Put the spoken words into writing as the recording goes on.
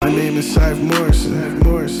is Cypher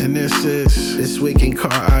Morrison, and this is This Week in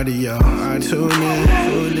Car Audio. Tune in.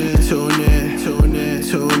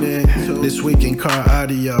 This Week in Car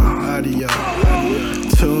Audio.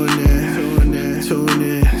 Tune in.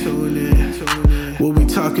 We'll be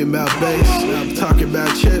talking about bass, talking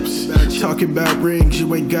about chips, talking about rings.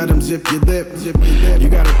 You ain't got them, zip your lip. You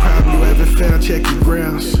got a problem you haven't found, check your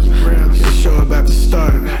grounds. The show about to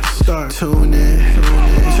start. Tune in.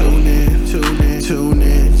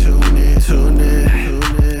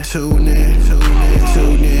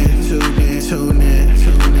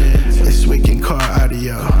 This Week in Car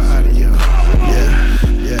Audio.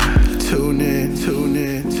 Yeah. Tune in.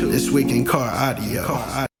 This Week in Car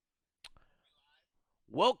Audio.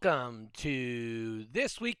 Welcome to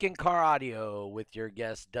This Week in Car Audio with your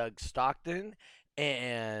guest, Doug Stockton,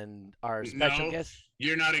 and our special guest.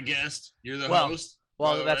 You're not a guest. You're the host.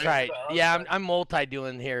 Well, that's right. Yeah, I'm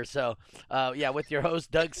multi-doing here. So, with your host,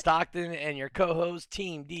 Doug Stockton, and your co-host,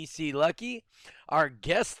 Team DC Lucky. Our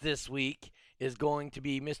guest this week is going to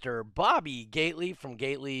be Mr. Bobby Gately from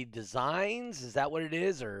Gately Designs. Is that what it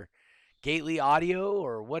is? Or Gately Audio?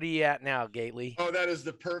 Or what are you at now, Gately? Oh, that is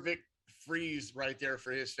the perfect freeze right there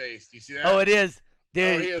for his face. Do you see that? Oh, it is.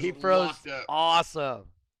 Dude, he froze. Awesome.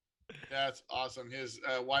 That's awesome. His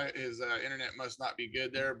internet must not be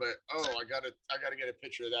good there, but I gotta get a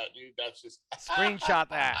picture of that, dude. That's just screenshot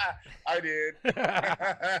that. I did.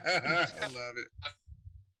 I love it.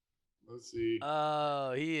 Let's see.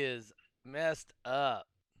 Oh, he is messed up.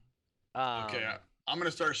 Okay, I'm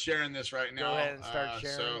gonna start sharing this right now. Go ahead and start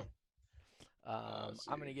sharing.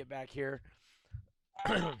 I'm gonna get back here.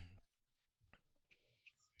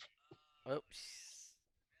 Oops.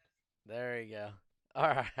 There you go.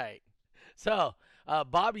 All right. So,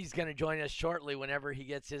 Bobby's going to join us shortly whenever he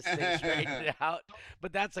gets his thing straightened out.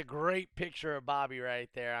 But that's a great picture of Bobby right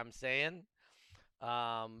there, I'm saying.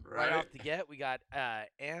 Right off the get, we got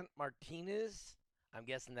Ant Martinez. I'm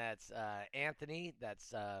guessing that's Anthony.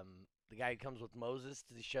 That's the guy who comes with Moses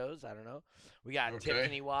to the shows. I don't know. We got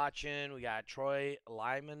Tiffany watching. We got Troy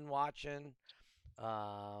Lyman watching.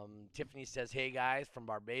 Tiffany says, hey, guys, from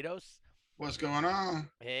Barbados. What's going on?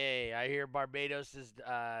 Hey, I hear Barbados is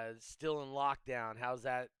still in lockdown. How's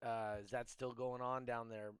that? Is that still going on down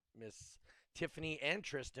there? Miss Tiffany and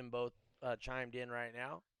Tristan both chimed in right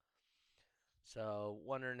now. So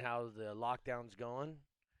wondering how the lockdown's going.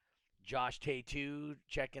 Josh Tatu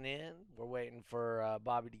checking in. We're waiting for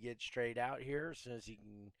Bobby to get straight out here as soon as he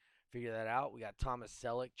can figure that out. We got Thomas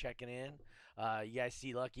Selleck checking in. You guys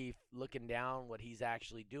see Lucky looking down. What he's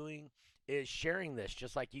actually doing is sharing this,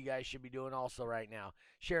 just like you guys should be doing also right now.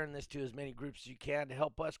 Sharing this to as many groups as you can to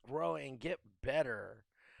help us grow and get better.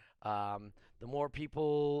 The more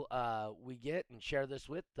people we get and share this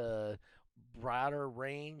with, the broader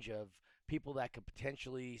range of people that could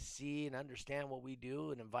potentially see and understand what we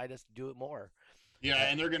do and invite us to do it more. Yeah,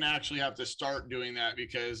 and they're going to actually have to start doing that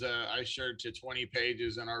because I shared to 20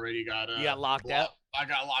 pages and already got you got locked out? I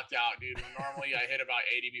got locked out, dude. Normally I hit about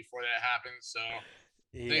 80 before that happens, so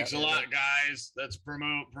thanks a lot, guys. Let's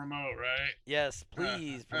promote, right? Yes,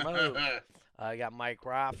 please promote. I got Mike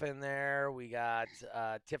Roth in there. We got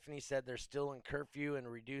Tiffany said they're still in curfew and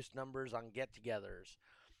reduced numbers on get-togethers.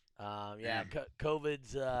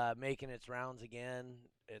 COVID's making its rounds again.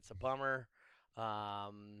 It's a bummer.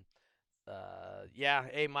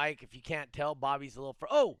 Hey, Mike, if you can't tell, Bobby's a little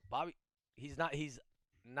Bobby, he's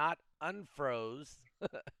not unfroze,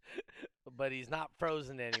 but he's not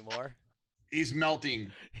frozen anymore. He's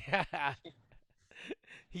melting. Yeah.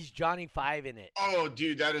 He's Johnny Five in it. Oh,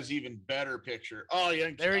 dude, that is even better picture. Oh, yeah.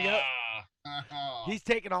 There we go. He's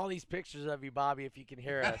taking all these pictures of you, Bobby, if you can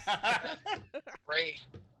hear us. Great.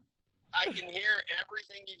 I can hear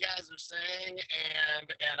everything you guys are saying,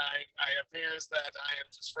 and I appears that I am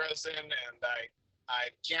just frozen, and I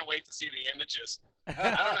can't wait to see the images. I don't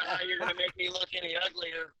know how you're gonna make me look any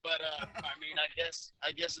uglier, but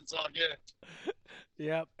I guess it's all good.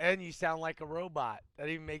 Yep, and you sound like a robot. That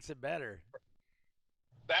even makes it better.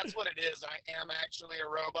 That's what it is. I am actually a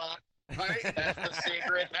robot. Right? That's the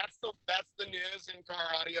secret. That's the news in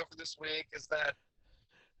Car Audio for this week is that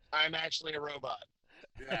I'm actually a robot.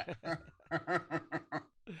 Yeah.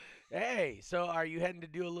 Hey, so are you heading to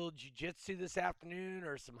do a little jiu-jitsu this afternoon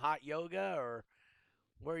or some hot yoga, or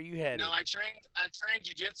where are you headed? No, I trained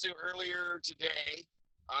jiu-jitsu earlier today.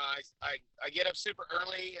 I get up super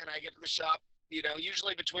early and I get to the shop,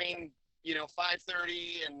 usually between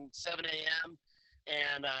 5:30 and 7 a.m.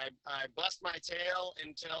 and I bust my tail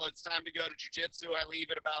until it's time to go to jiu-jitsu. I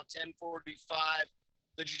leave at about 10:45.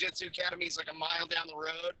 The Jiu-Jitsu Academy is like a mile down the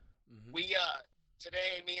road. Mm-hmm. We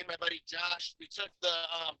today, me and my buddy Josh, we took the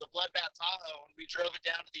Bloodbath Tahoe and we drove it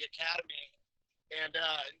down to the academy. And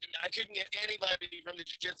I couldn't get anybody from the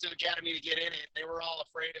Jiu-Jitsu Academy to get in it. They were all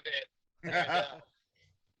afraid of it.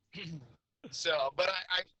 And, so, but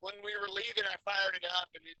I when we were leaving, I fired it up,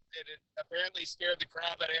 and it apparently scared the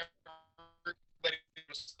crap out of everybody. They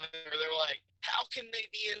were like, "How can they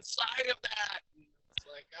be inside of that?" And it's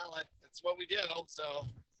like, "Oh, that's what we do." So,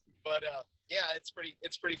 but yeah, it's pretty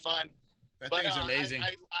fun. That thing's amazing.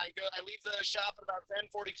 I leave the shop at about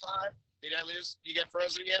 10:45. Did I lose? You get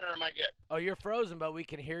frozen again, or am I good? Oh, you're frozen, but we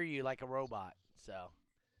can hear you like a robot. So.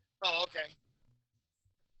 Oh, okay.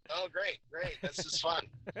 Oh, great. This is fun.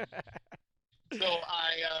 So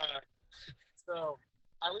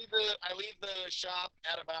I leave the shop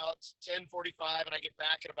at about 10:45, and I get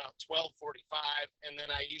back at about 12:45, and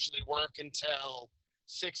then I usually work until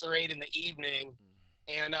 6 or 8 in the evening.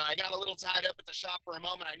 And I got a little tied up at the shop for a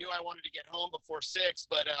moment. I knew I wanted to get home before 6,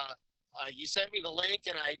 but you sent me the link,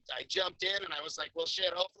 and I jumped in, and I was like, well,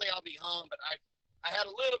 shit, hopefully I'll be home. But I had a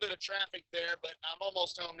little bit of traffic there, but I'm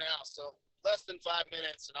almost home now. So less than 5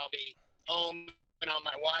 minutes, and I'll be home and on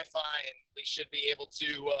my Wi-Fi, and we should be able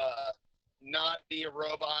to not be a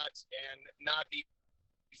robot and not be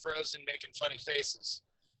frozen making funny faces.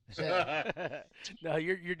 No,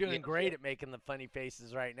 you're doing great at making the funny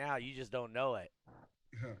faces right now. You just don't know it.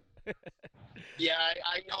 Yeah,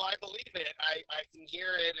 I know. I believe it. I can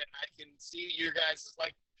hear it, and I can see you guys. It's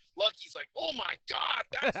like Lucky's like, "Oh my God,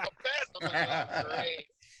 that's the best!" I'm like, "Oh, great,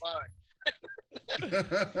 fuck."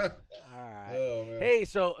 All right. Oh, man. Hey,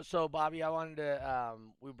 so Bobby, I wanted to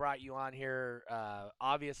we brought you on here.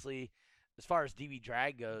 Obviously, as far as DB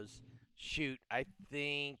Drag goes, shoot, I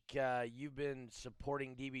think you've been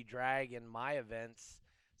supporting DB Drag in my events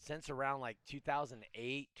since around like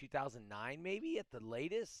 2008, 2009, maybe at the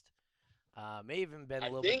latest. May even been a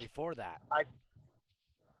little bit before that. I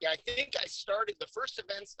think I started the first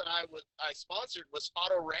events that I sponsored was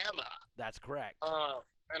Autorama. That's correct.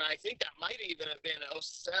 And I think that might even have been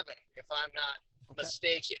 07, if I'm not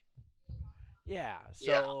mistaken. Yeah.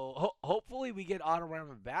 So hopefully we get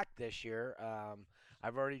Autorama back this year.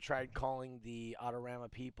 I've already tried calling the Autorama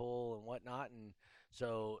people and whatnot, and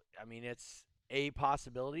so I mean it's a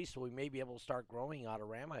possibility. So we may be able to start growing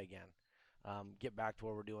Autorama again. Get back to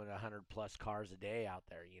where we're doing 100+ cars a day out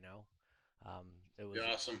there. You know, it was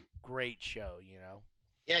awesome. A great show. You know.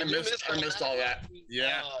 Yeah, I missed all that.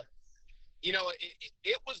 Yeah. You know,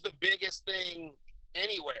 it was the biggest thing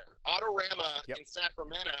anywhere. Autorama in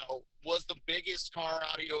Sacramento was the biggest car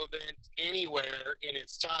audio event anywhere in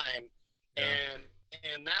its time. Yeah.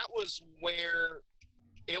 And that was where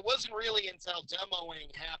it wasn't really until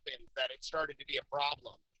demoing happened that it started to be a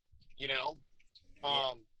problem, you know?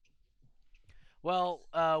 Well,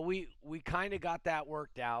 we kind of got that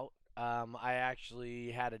worked out. I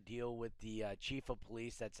actually had a deal with the chief of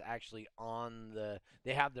police that's actually on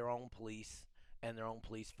they have their own police and their own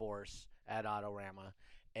police force at Autorama,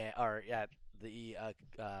 or at the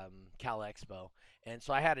Cal Expo. And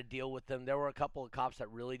so I had a deal with them. There were a couple of cops that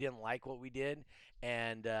really didn't like what we did.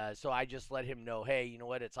 And so I just let him know, hey, you know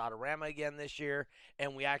what, it's Autorama again this year.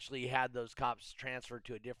 And we actually had those cops transferred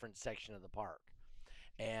to a different section of the park.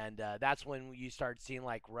 And that's when you start seeing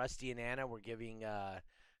like Rusty and Anna were giving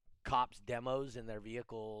cops demos in their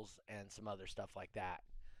vehicles and some other stuff like that.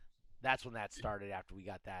 That's when that started after we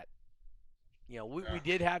got that. You know, we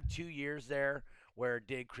did have 2 years there where it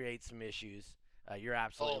did create some issues. You're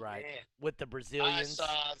absolutely right. Man. With the Brazilians. I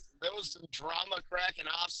saw there was some drama cracking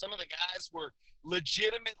off. Some of the guys were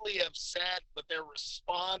legitimately upset, but their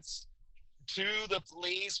response to the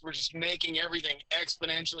police were just making everything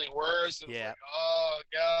exponentially worse. It was like, oh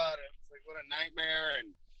God, it was like, what a nightmare.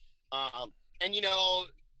 And you know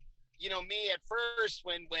me at first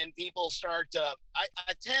when people start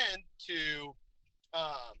I tend to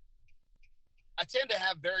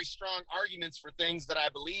have very strong arguments for things that I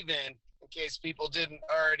believe in case people didn't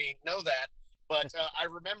already know that. But I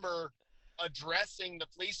remember addressing the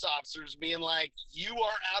police officers being like, you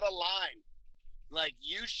are out of line. Like,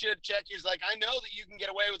 you should check yours. Like, I know that you can get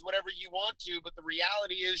away with whatever you want to, but the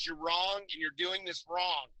reality is you're wrong and you're doing this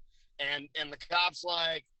wrong. And the cop's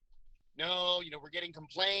like, no, we're getting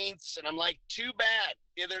complaints. And I'm like, too bad.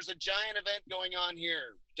 Yeah, there's a giant event going on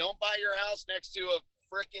here. Don't buy your house next to a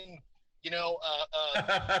freaking,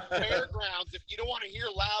 fairgrounds if you don't want to hear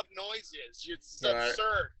loud noises. It's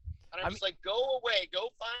absurd. And I'm just like, go away.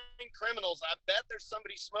 Go find criminals. I bet there's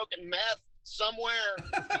somebody smoking meth somewhere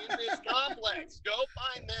in this complex. Go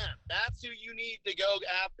find them. That's who you need to go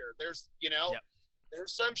after. There's,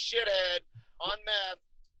 there's some shithead on meth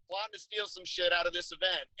plotting to steal some shit out of this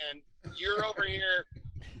event, and you're over here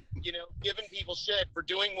giving people shit for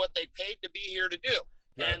doing what they paid to be here to do.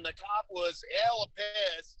 Right. And the cop was hella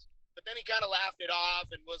pissed, but then he kind of laughed it off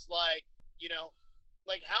and was like,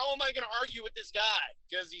 like, how am I going to argue with this guy?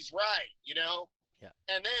 Because he's right, Yeah.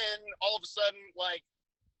 And then all of a sudden, like,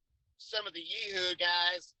 some of the Yehoo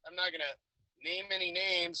guys, I'm not going to name any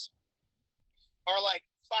names, are like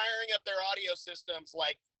firing up their audio systems,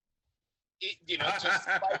 like, to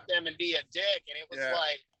spite them and be a dick. And it was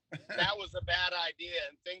like, that was a bad idea.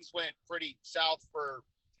 And things went pretty south for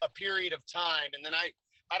a period of time. And then I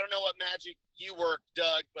don't know what magic you worked,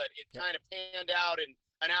 Doug, but it kind of panned out. And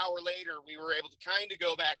an hour later, we were able to kind of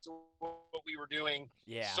go back to what we were doing.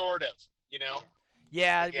 Yeah. Sort of,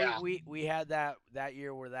 Yeah. We had that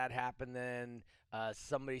year where that happened. Then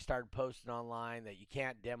somebody started posting online that you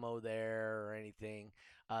can't demo there or anything.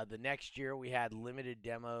 The next year we had limited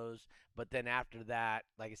demos, but then after that,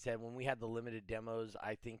 like I said, when we had the limited demos,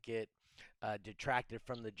 I think it detracted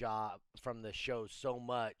from the show so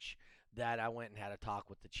much that I went and had a talk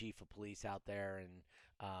with the chief of police out there, and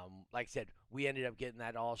like I said, we ended up getting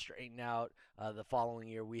that all straightened out. The following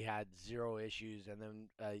year we had 0 issues, and then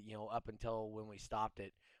up until when we stopped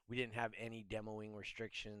it, we didn't have any demoing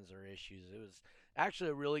restrictions or issues. It was actually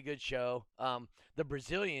a really good show. The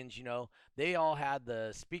Brazilians, they all had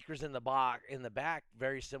the speakers in the back,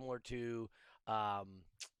 very similar to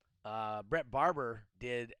Brett Barber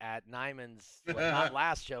did at Nyman's, not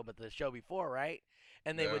last show, but the show before, right?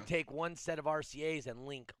 And they would take one set of RCAs and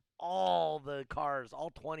link all the cars,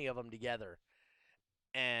 all 20 of them together.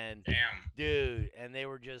 And Damn. dude, and they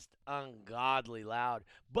were just ungodly loud.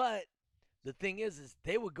 But the thing is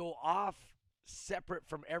they would go off separate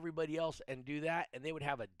from everybody else and do that, and they would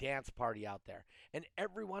have a dance party out there, and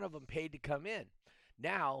every one of them paid to come in.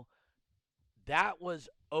 Now, that was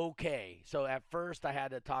okay. So at first I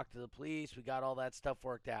had to talk to the police. We got all that stuff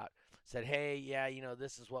worked out. Said, hey, yeah,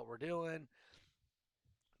 this is what we're doing.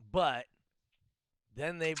 But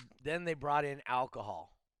then they brought in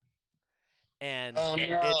alcohol, and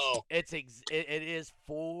it is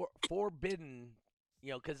forbidden,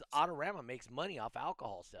 because Autorama makes money off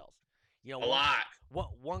alcohol sales. A lot.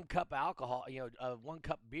 One cup of alcohol, 1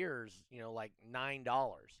 cup beers, like $9.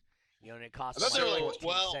 And it costs I thought they were like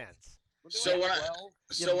 12 cents. So when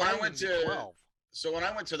I went to 12. So when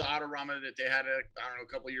I went to the Autorama that they had, a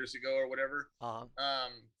couple of years ago or whatever,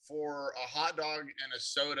 for a hot dog and a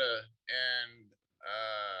soda, and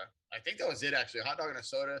I think that was it actually. A hot dog and a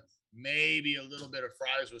soda, maybe a little bit of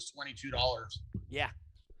fries, was $22.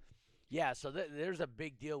 Yeah. So there's a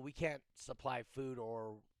big deal. We can't supply food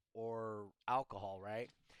or alcohol,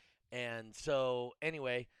 right? And so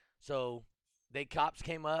anyway, cops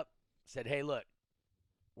came up, said, hey, look,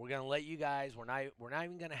 we're gonna let you guys. We're not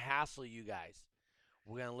even gonna hassle you guys.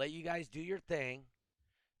 We're going to let you guys do your thing.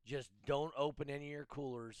 Just don't open any of your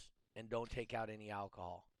coolers and don't take out any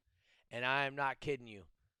alcohol. And I am not kidding you.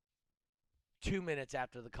 2 minutes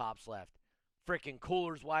after the cops left, freaking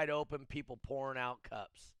coolers wide open, people pouring out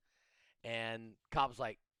cups. And cops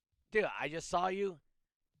like, dude, I just saw you.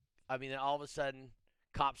 I mean, all of a sudden,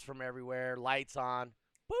 cops from everywhere, lights on.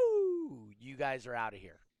 Woo! You guys are out of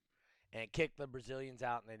here. And kicked the Brazilians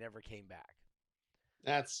out, and they never came back.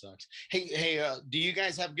 That sucks. Hey, do you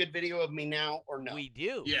guys have good video of me now or no? We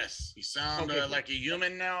do. Yes, you sound like a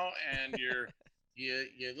human now, and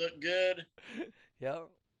you look good. Yep.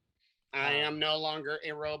 I am no longer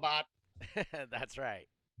a robot. That's right.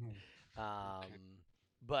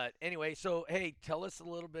 But anyway, so hey, tell us a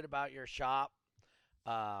little bit about your shop,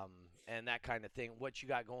 and that kind of thing. What you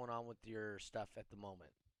got going on with your stuff at the moment?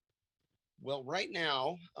 Well, right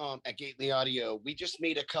now at Gately Audio, we just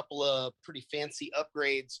made a couple of pretty fancy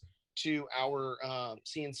upgrades to our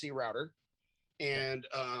CNC router. And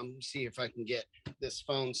see if I can get this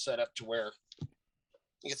phone set up to where I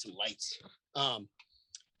get some lights.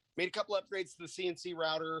 Made a couple upgrades to the CNC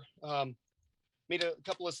router. Made a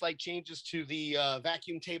couple of slight changes to the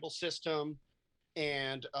vacuum table system.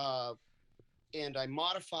 And I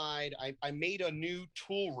modified, I made a new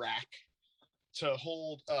tool rack to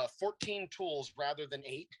hold 14 tools rather than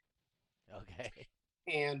 8. Okay.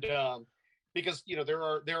 And because there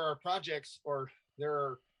are projects, or there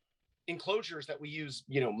are enclosures that we use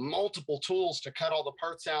multiple tools to cut all the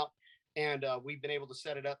parts out, and we've been able to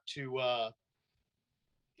set it up to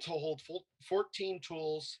hold 14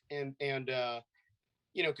 tools, and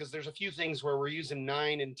because there's a few things where we're using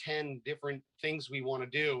 9 and 10 different things we want to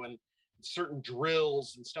do, and certain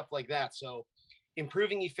drills and stuff like that. So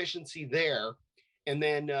improving efficiency there. And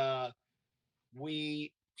then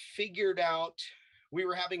we figured out we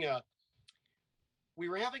were having a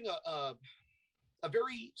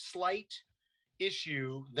very slight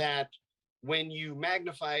issue that when you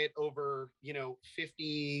magnify it over,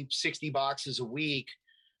 50, 60 boxes a week,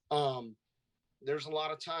 there's a lot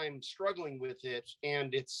of time struggling with it,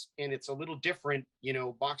 and it's a little different,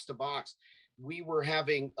 box to box. We were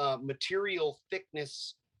having material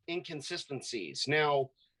thickness inconsistencies. Now,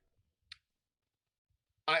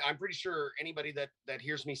 I'm pretty sure anybody that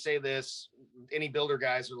hears me say this, any builder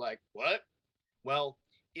guys are like, what? Well,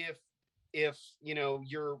 if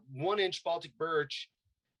your 1-inch Baltic birch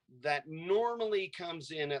that normally comes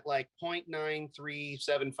in at like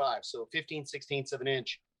 0.9375, so 15/16 of an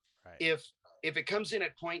inch. Right. If it comes in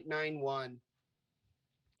at 0.91,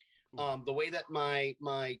 the way that my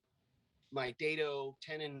dado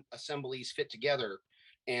tenon assemblies fit together,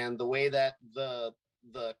 and the way that the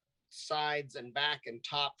sides and back and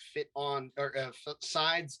top fit on, or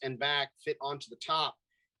sides and back fit onto the top,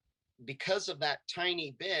 because of that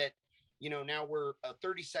tiny bit, now we're a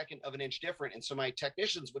 32nd of an inch different. And so my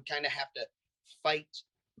technicians would kind of have to fight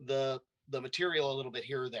the material a little bit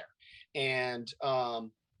here or there.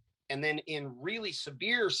 And then in really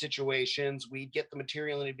severe situations, we'd get the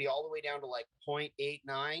material and it'd be all the way down to like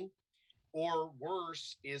 0.89, or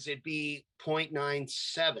worse is it'd be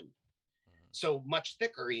 0.97. So much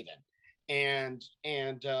thicker even. And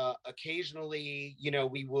occasionally,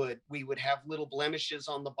 we would have little blemishes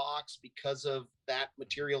on the box because of that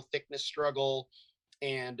material thickness struggle,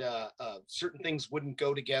 and certain things wouldn't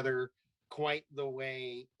go together quite the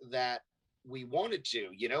way that we wanted to,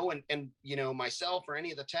 and myself or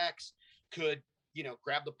any of the techs could,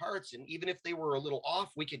 grab the parts, and even if they were a little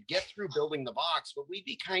off, we could get through building the box, but we'd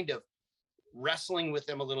be kind of wrestling with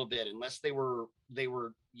them a little bit, unless they were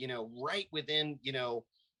right within,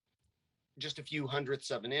 just a few hundredths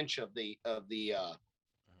of an inch of the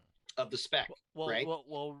spec. Right?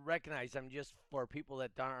 Well, recognize, I'm just, for people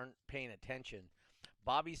that aren't paying attention,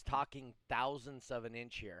 Bobby's talking thousandths of an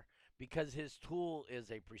inch here, because his tool is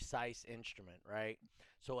a precise instrument, right?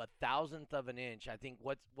 So a thousandth of an inch, I think,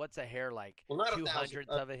 what's a hair like? Well, not 200th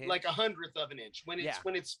of an inch, like 100th of an inch. When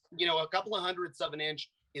it's a couple of hundredths of an inch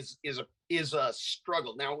is a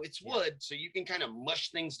struggle. Now it's wood, so you can kind of mush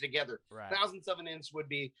things together. Right. Thousandths of an inch would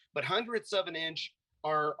be, but hundredths of an inch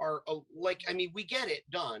are like, I mean, we get it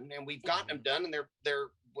done, and we've gotten them done, and they're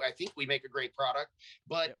I think we make a great product.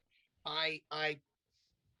 But I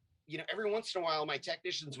every once in a while, my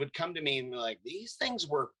technicians would come to me and be like, these things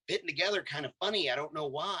were fitting together kind of funny. I don't know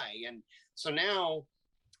why. And so now,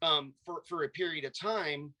 for a period of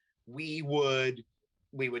time, we'd had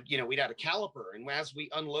a caliper, and as we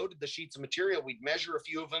unloaded the sheets of material, we'd measure a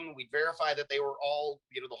few of them. We'd verify that they were all,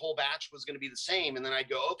 the whole batch was going to be the same. And then I'd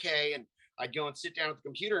go, okay. And I'd go and sit down at the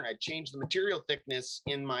computer, and I'd change the material thickness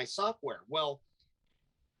in my software. Well,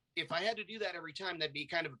 if I had to do that every time, that'd be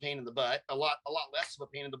kind of a pain in the butt, a lot less of a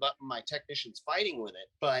pain in the butt when my technicians fighting with it.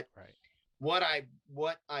 But what I've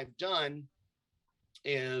done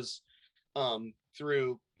is,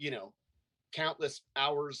 through, countless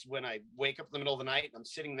hours, when I wake up in the middle of the night and I'm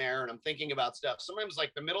sitting there and I'm thinking about stuff, sometimes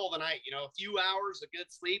like the middle of the night, a few hours of good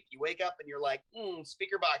sleep, you wake up and you're like,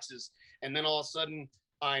 speaker boxes. And then all of a sudden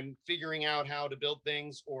I'm figuring out how to build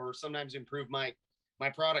things, or sometimes improve my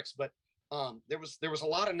products. But there was a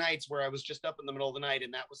lot of nights where I was just up in the middle of the night,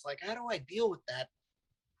 and that was like, how do I deal with that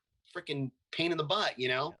freaking pain in the butt,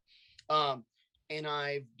 and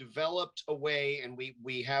I've developed a way, and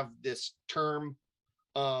we have this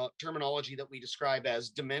terminology that we describe as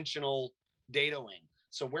dimensional dadoing.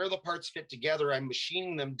 So where the parts fit together, I'm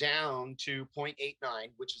machining them down to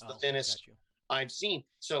 0.89, which is the thinnest I've seen.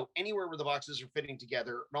 So anywhere where the boxes are fitting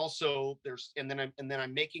together, and also and then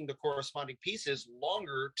I'm making the corresponding pieces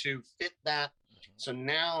longer to fit that. So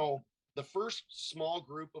now the first small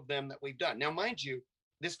group of them that we've done. Now, mind you,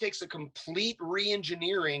 this takes a complete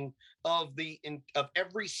re-engineering of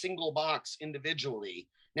every single box individually.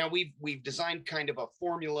 Now we've designed kind of a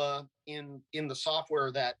formula in the software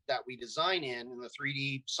that we design in the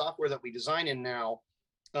 3D software that we design in now,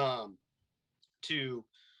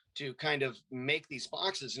 to kind of make these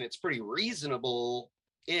boxes, and it's pretty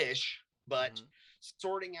reasonable-ish, but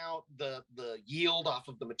sorting out the yield off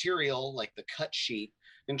of the material, like the cut sheet,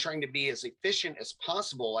 and trying to be as efficient as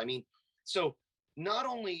possible. I mean, so not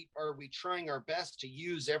only are we trying our best to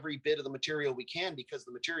use every bit of the material we can, because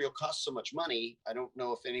the material costs so much money. I don't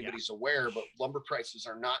know if anybody's aware, but lumber prices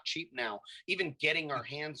are not cheap now. Even getting our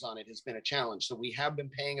hands on it has been a challenge. So we have been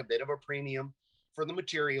paying a bit of a premium for the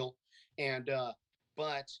material. And,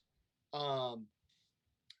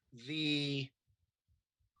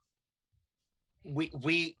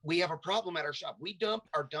 we have a problem at our shop. We dump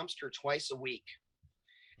our dumpster twice a week,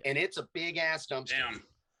 and it's a big ass dumpster. Damn.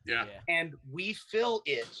 Yeah. And we fill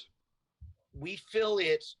it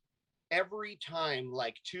every time,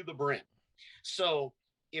 like to the brim. So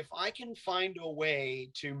if I can find a way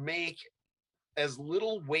to make as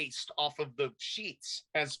little waste off of the sheets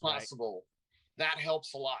as possible, that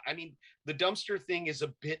helps a lot. I mean, the dumpster thing is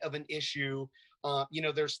a bit of an issue. You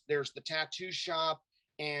know, there's the tattoo shop,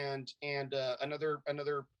 and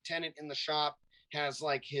another tenant in the shop has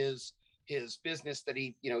like his business that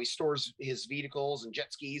he stores his vehicles and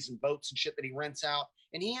jet skis and boats and shit that he rents out.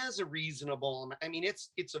 And he has a reasonable, I mean,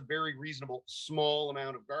 it's a very reasonable small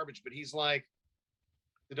amount of garbage, but he's like,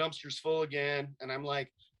 the dumpster's full again. And I'm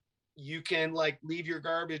like, you can like leave your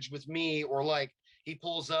garbage with me, or like he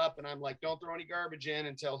pulls up and I'm like, don't throw any garbage in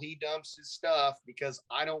until he dumps his stuff, because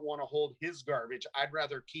I don't want to hold his garbage. I'd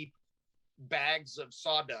rather keep bags of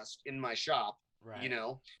sawdust in my shop, you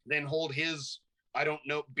know, than hold his, I don't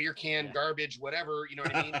know, beer can garbage, whatever, you know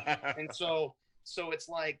what I mean? And so it's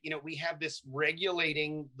like, you know, we have this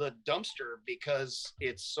regulating the dumpster because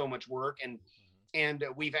it's so much work. And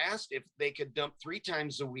we've asked if they could dump 3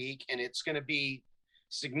 times a week, and it's going to be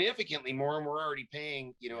significantly more, and we're already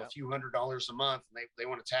paying, you know, a few $100s a month, and they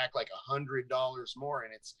want to tack like $100 more.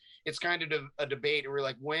 And it's kind of a debate. And we're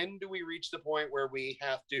like, when do we reach the point where we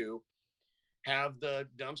have to have the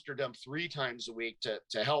dumpster dump 3 times a week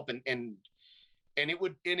to help? And it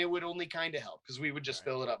would only kind of help, because we would just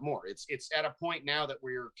fill it up more. It's at a point now that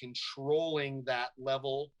we're controlling that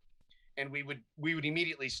level, and we would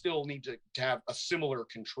immediately still need to have a similar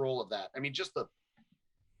control of that. I mean, just the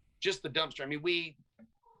dumpster. I mean,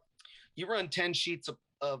 you run 10 sheets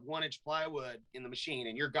of 1-inch plywood in the machine,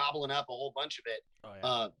 and you're gobbling up a whole bunch of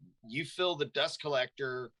it. You fill the dust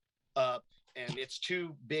collector up, and it's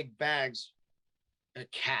 2 big bags. A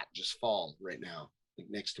cat just fall right now, like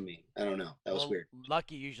next to me. I don't know. That was weird.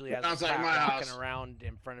 Lucky usually has a cat walking around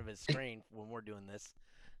in front of his screen when we're doing this.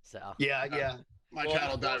 So yeah. My cat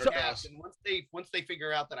will dive across. And once they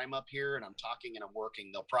figure out that I'm up here and I'm talking and I'm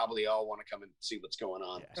working, they'll probably all want to come and see what's going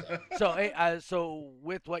on. Yeah. So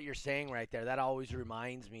with what you're saying right there, that always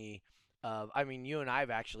reminds me of, I mean, you and I have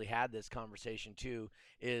actually had this conversation too,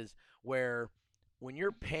 is where when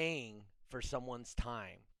you're paying for someone's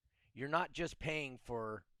time, you're not just paying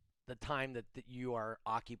for the time that you are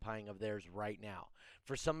occupying of theirs right now.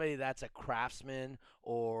 For somebody that's a craftsman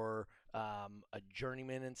or a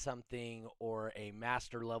journeyman in something, or a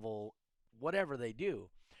master level, whatever they do,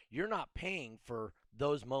 you're not paying for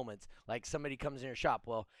those moments. Like somebody comes in your shop,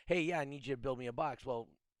 well, hey, yeah, I need you to build me a box. Well,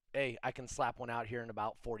 hey, I can slap one out here in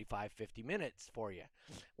about 45, 50 minutes for you.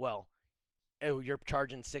 Well, you're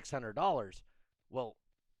charging $600. Well,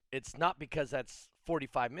 it's not because that's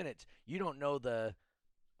 45 minutes. You don't know the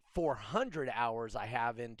 400 hours I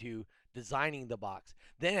have into designing the box.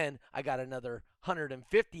 Then I got another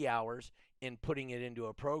 150 hours in putting it into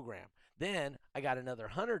a program. Then I got another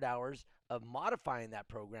 100 hours of modifying that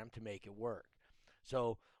program to make it work.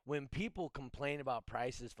 So when people complain about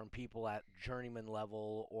prices from people at journeyman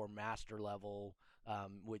level or master level,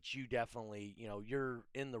 which you definitely, you know, you're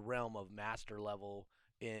in the realm of master level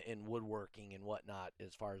in woodworking and whatnot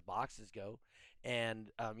as far as boxes go. And,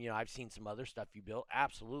 you know, I've seen some other stuff you built.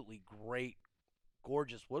 Absolutely great,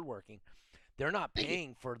 gorgeous woodworking. They're not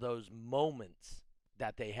paying for those moments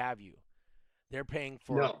that they have you. They're paying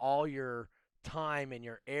for all your time and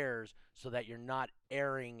your errors, so that you're not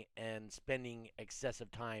erring and spending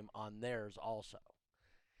excessive time on theirs also.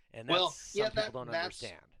 And that's some people don't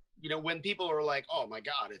understand. You know, when people are like, oh my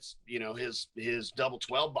God, it's, you know, his double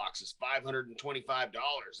 12 box is $525.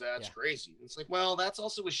 That's crazy. It's like, well, that's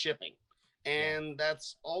also with shipping. And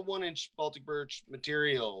that's all 1-inch Baltic birch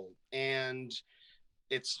material, and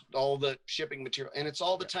it's all the shipping material, and it's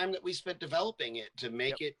all the time that we spent developing it to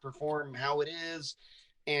make it perform how it is.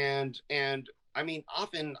 And I mean,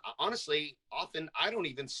 often I don't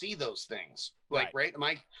even see those things. Like, right?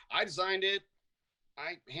 I designed it.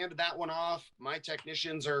 I handed that one off. My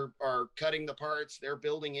technicians are cutting the parts. They're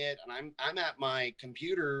building it, and I'm at my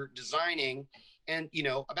computer designing. And, you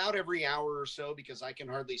know, about every hour or so, because I can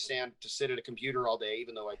hardly stand to sit at a computer all day,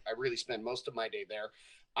 even though I really spend most of my day there,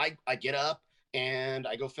 I get up and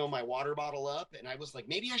I go fill my water bottle up. And I was like,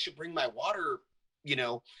 maybe I should bring my water, you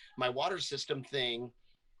know, my water system thing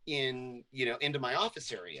in, you know, into my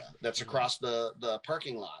office area that's across the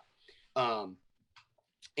parking lot.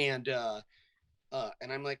 And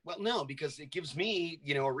I'm like, well, no, because it gives me,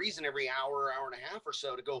 you know, a reason every hour and a half or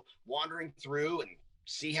so to go wandering through and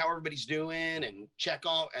see how everybody's doing and check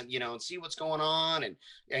all, and, you know, and see what's going on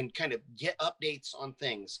and kind of get updates on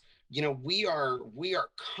things. You know, we are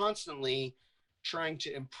constantly trying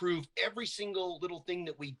to improve every single little thing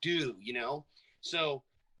that we do, you know? So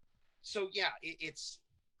yeah, it's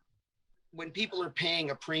when people are paying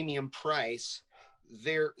a premium price,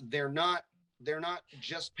 they're not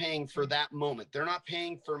just paying for that moment. They're not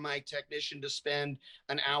paying for my technician to spend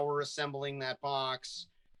an hour assembling that box.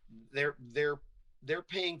 They're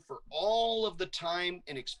paying for all of the time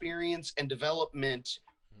and experience and development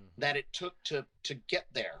that it took to get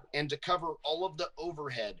there, and to cover all of the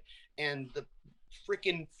overhead and the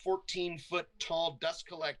freaking 14-foot tall dust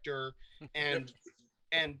collector and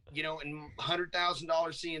you know, and $100,000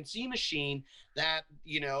 CNC machine that,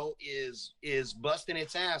 you know, is busting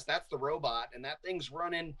its ass. That's the robot, and that thing's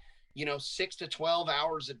running, you know, 6 to 12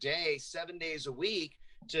 hours a day, 7 days a week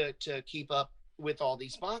to keep up with all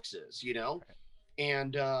these boxes, you know.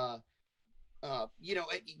 And you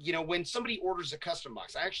know, when somebody orders a custom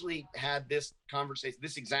box, I actually had this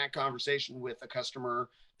exact conversation with a customer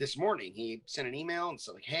this morning. He sent an email and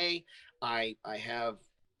said, like, hey, I have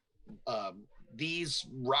these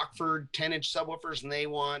Rockford 10-inch subwoofers, and they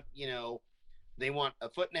want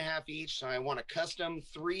 1.5 foot each. So I want a custom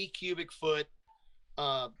 3 cubic foot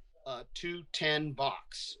 210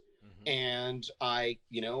 box. And I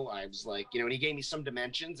was like, you know, and he gave me some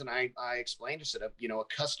dimensions, and I explained, I said, you know, a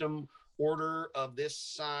custom order of this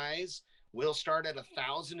size will start at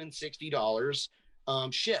 $1,060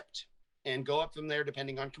 shipped, and go up from there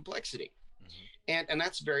depending on complexity. And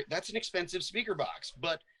that's an expensive speaker box,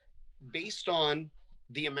 but based on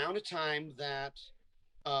the amount of time that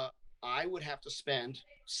I would have to spend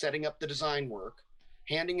setting up the design work,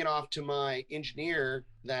 handing it off to my engineer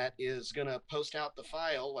that is going to post out the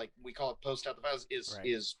file, like we call it post out the files,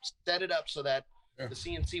 is set it up so that the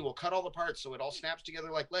CNC will cut all the parts so it all snaps together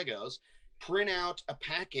like Legos, print out a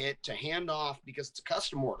packet to hand off because it's a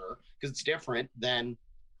custom order, because it's different than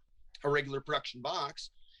a regular production box,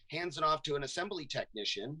 hands it off to an assembly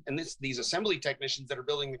technician. And these assembly technicians that are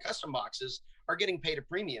building the custom boxes are getting paid a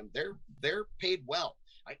premium. They're paid well.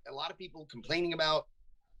 A lot of people complaining about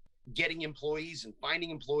getting employees and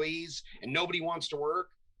finding employees and nobody wants to work.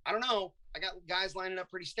 I don't know. I got guys lining up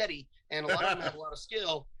pretty steady, and a lot of them have a lot of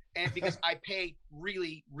skill, and because I pay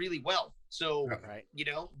really, really well. So, you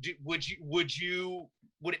know, would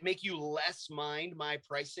it make you less mind my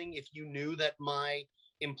pricing if you knew that my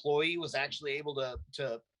employee was actually able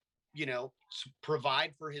to you know,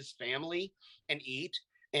 provide for his family and eat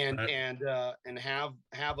and have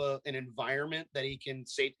an environment that he can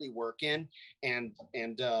safely work in, and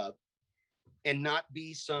not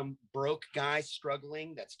be some broke guy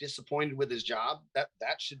struggling that's disappointed with his job? That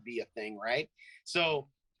should be a thing, right? So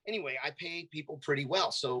anyway, I pay people pretty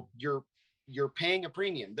well. So you're paying a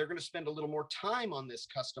premium. They're going to spend a little more time on this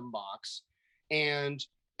custom box, and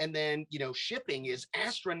then, you know, shipping is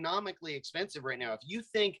astronomically expensive right now. If you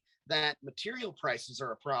think that material prices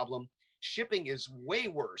are a problem, shipping is way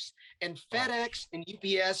worse. And FedEx and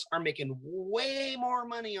UPS are making way more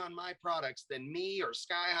money on my products than me or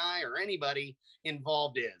Sky High or anybody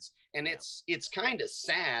involved is. And it's kind of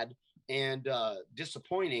sad and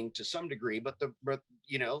disappointing to some degree, but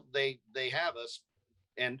you know, they have us.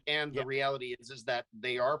 And the reality is that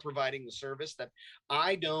they are providing the service that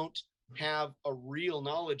I don't have a real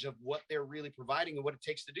knowledge of what they're really providing and what it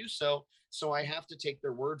takes to do so. So I have to take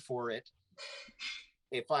their word for it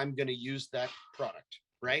if I'm going to use that product,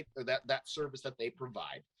 right? Or that service that they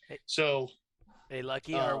provide. So, hey,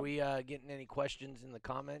 Lucky, are we getting any questions in the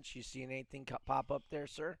comments? You seeing anything pop up there,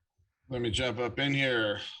 sir? Let me jump up in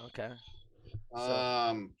here. Okay.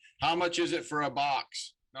 How much is it for a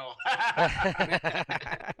box? No.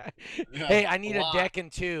 Hey, I need a deck and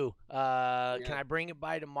two. Can I bring it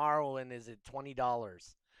by tomorrow? And is it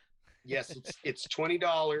 $20? Yes, it's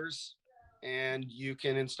 $20, and you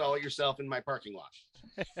can install it yourself in my parking lot.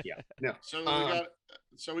 Yeah. No.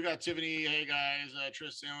 So we got Tiffany. Hey guys,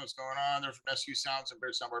 Tristan, what's going on? They're from SQ Sounds in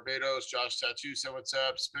Beardstown, Barbados. Josh Tattoo said what's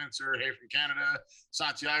up. Spencer, hey from Canada.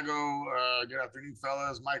 Santiago, good afternoon,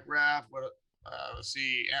 fellas. Mike Raff. Let's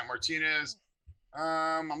see, Aunt Martinez.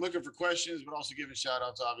 I'm looking for questions, but also giving shout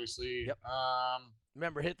outs, obviously. Yep.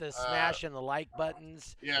 Remember, hit the smash and the like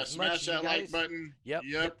buttons. Yeah, smash that like button. Yep.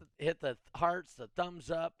 Hit the hearts, the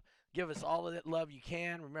thumbs up. Give us all of that love you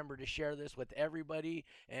can. Remember to share this with everybody.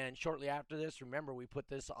 And shortly after this, remember, we put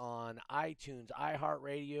this on iTunes,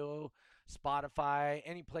 iHeartRadio, Spotify,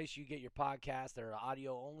 any place you get your podcast. They're an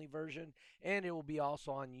audio-only version. And it will be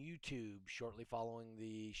also on YouTube shortly following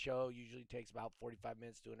the show. Usually takes about 45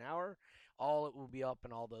 minutes to an hour. It will be up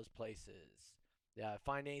in all those places. Yeah,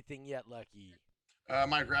 find anything yet, Lucky?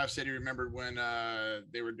 Mike Graff said he remembered when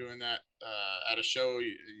they were doing that at a show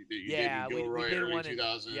you did in Gilroy, we did early one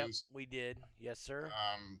 2000s. Yep, we did. Yes, sir.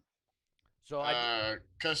 So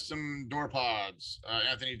custom door pods.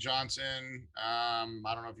 Anthony Johnson. I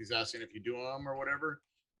don't know if he's asking if you do them or whatever.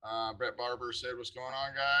 Brett Barber said, "What's going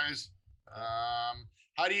on, guys?"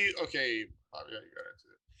 How do you? Okay, Bobby, you got into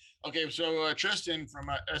it. Okay, so Tristan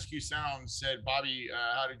from SQ Sound said, Bobby,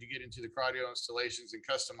 how did you get into the Crowdio installations and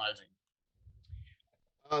customizing?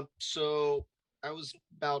 So I was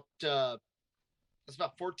about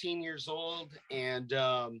 14 years old, and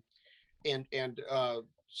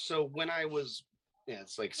so when I was, yeah,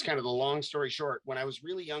 it's kind of the long story short. When I was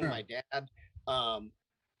really young, um,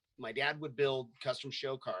 my dad would build custom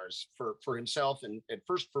show cars for himself and at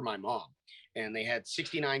first for my mom, and they had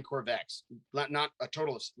 69 Corvettes, not a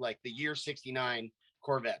total of like the year 69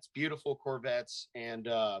 Corvettes, beautiful Corvettes, and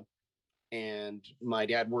my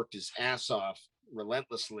dad worked his ass off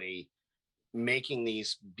relentlessly making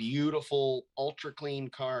these beautiful ultra clean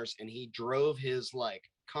cars, and he drove his like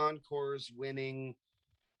concours winning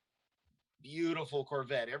beautiful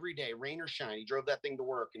Corvette every day, rain or shine. He drove that thing to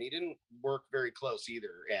work, and he didn't work very close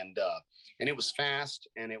either. And it was fast,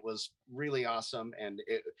 and it was really awesome. And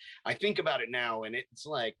I think about it now, and it's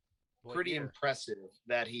like pretty impressive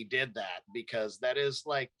that he did that, because that is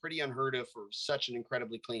like pretty unheard of for such an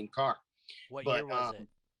incredibly clean car. What year was it?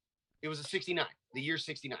 It was a 69, the year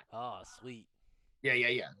 69. Oh, sweet.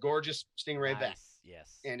 Yeah. Gorgeous Stingray vet.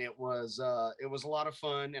 Yes. And it was a lot of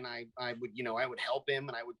fun. And I would help him,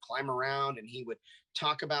 and I would climb around, and he would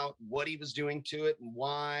talk about what he was doing to it and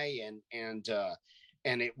why. And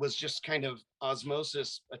it was just kind of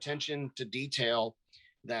osmosis, attention to detail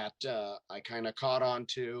that I kind of caught on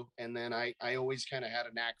to. And then I always kind of had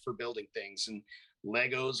a knack for building things, and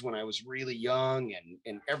Legos when I was really young,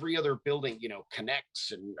 and every other building,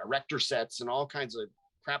 connects and erector sets and all kinds of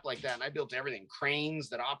crap like that. And I built everything, cranes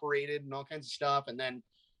that operated and all kinds of stuff. And then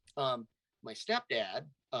my stepdad,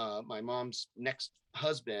 my mom's next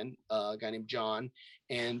husband, a guy named John,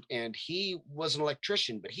 and he was an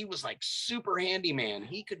electrician, but he was like super handyman.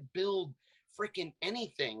 He could build freaking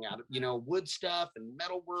anything out of wood stuff and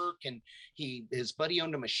metal work. And his buddy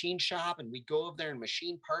owned a machine shop, and we'd go over there and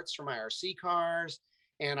machine parts for my RC cars,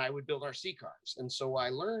 and I would build RC cars. And so I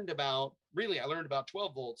learned about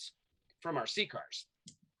 12 volts from RC cars.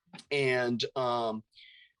 And I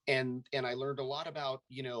learned a lot about,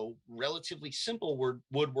 relatively simple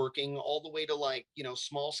woodworking all the way to like,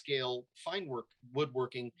 small scale fine work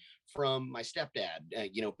woodworking from my stepdad,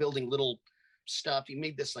 building little stuff. He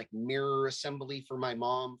made this like mirror assembly for my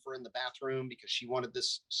mom for in the bathroom, because she wanted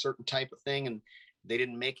this certain type of thing, and they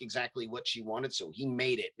didn't make exactly what she wanted. So he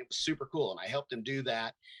made it. It was super cool. And I helped him do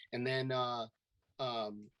that. And then,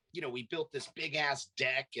 we built this big ass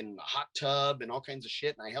deck and a hot tub and all kinds of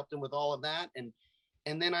shit. And I helped him with all of that. And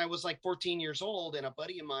then I was like 14 years old, and a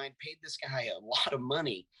buddy of mine paid this guy a lot of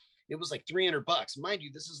money. It was like $300. Mind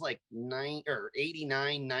you, this is like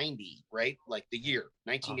 89, 90, right? Like the year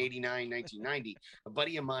 1989, 1990. A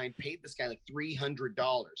buddy of mine paid this guy like $300,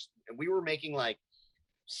 and we were making like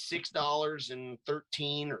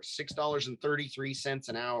 $6.13 or $6.33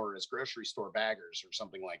 an hour as grocery store baggers or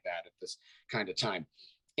something like that at this kind of time.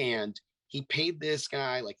 And he paid this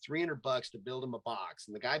guy like $300 to build him a box.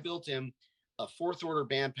 And the guy built him a fourth order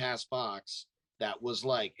bandpass box that was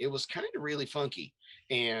like, it was kind of really funky.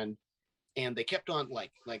 And they kept on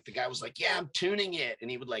like the guy was like, yeah, I'm tuning it. And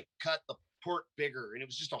he would like cut the port bigger, and it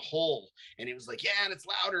was just a hole. And it was like, yeah, and it's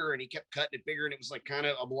louder. And he kept cutting it bigger, and it was like kind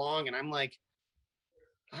of oblong. And I'm like,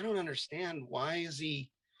 I don't understand. Why is he,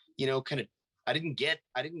 I didn't get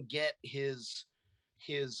his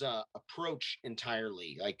approach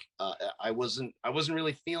entirely. Like I wasn't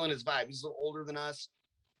really feeling his vibe. He's a little older than us,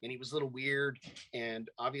 and he was a little weird. And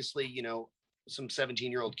obviously, some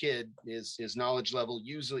 17-year-old kid, his knowledge level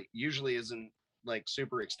usually isn't like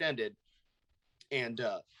super extended. And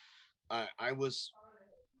I was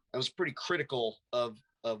pretty critical of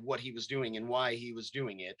what he was doing and why he was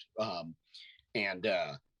doing it. And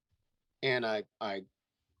I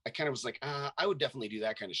kind of was like, I would definitely do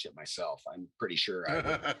that kind of shit myself. I'm pretty sure I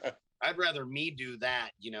would. I'd rather me do that,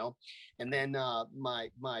 And then my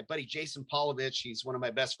buddy Jason Polovich, he's one of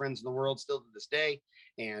my best friends in the world still to this day,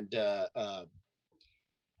 and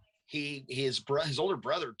his older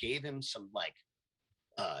brother gave him some like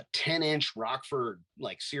 10-inch Rockford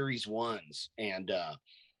like Series 1s, and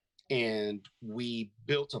we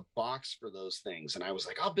built a box for those things. And I was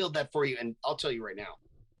like, I'll build that for you. And I'll tell you right now,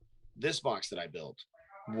 this box that I built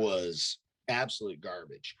was absolute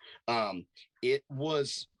garbage. It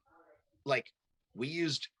was like, we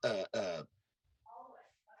used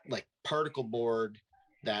like particle board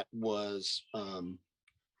that was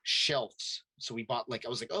shelves. So we bought I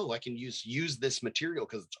was like, oh, I can use this material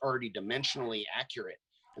because it's already dimensionally accurate.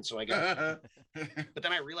 And so I got, but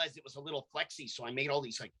then I realized it was a little flexy. So I made all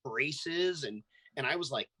these like braces, and I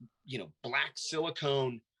was like, black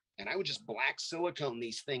silicone and I would just black silicone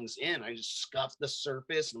these things in. I just scuffed the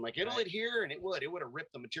surface and like, it'll adhere, and it would have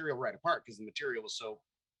ripped the material right apart because the material was so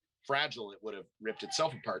fragile, it would have ripped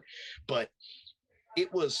itself apart. But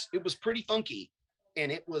it was pretty funky,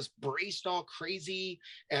 and it was braced all crazy,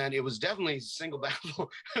 and it was definitely single baffle.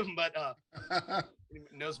 But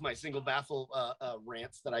knows my single baffle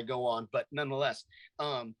rants that I go on, but nonetheless,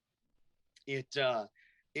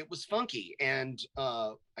 it was funky, and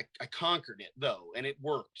I conquered it though, and it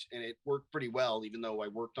worked pretty well, even though I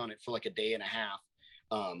worked on it for like a day and a half.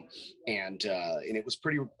 And it was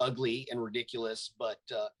pretty ugly and ridiculous, but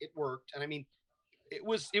it worked. And I mean, it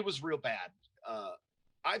was real bad.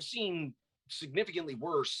 I've seen significantly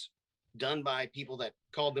worse done by people that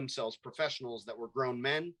called themselves professionals that were grown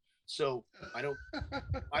men. So I don't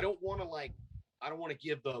want to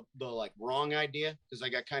give the like wrong idea, because I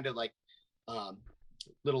got kind of like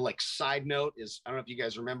little like side note is, I don't know if you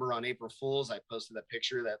guys remember on April Fools, I posted that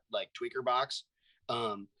picture, that like tweaker box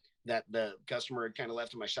that the customer had kind of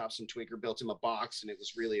left in my shop. Some tweaker built him a box, and it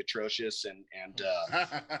was really atrocious, and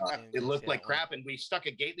it looked like crap. And we stuck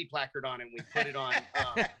a Gately placard on it, and we put it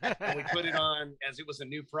on as it was a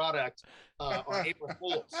new product on April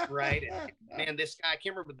Fools, right? And man, this guy, I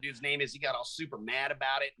can't remember what the dude's name is. He got all super mad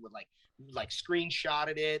about it and would like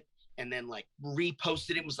screenshotted it and then like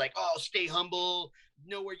reposted it and was like, "Oh, stay humble,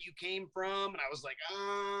 know where you came from." And I was like,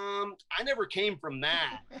 I never came from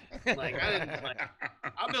that. Like,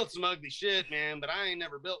 I built some ugly shit, man, but I ain't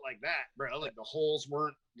never built like that, bro. Like the holes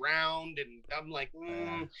weren't round, and I'm like,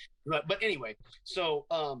 but anyway, so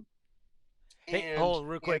hey, hold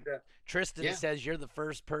real quick. Tristan says you're the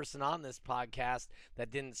first person on this podcast that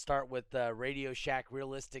didn't start with Radio Shack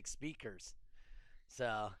realistic speakers.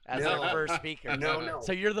 So as our first speaker, no.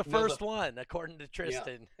 So you're the first one, according to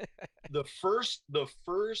Tristan. Yeah. the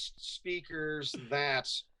first speakers that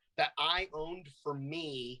I owned for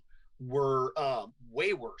me were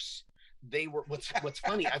way worse. They were what's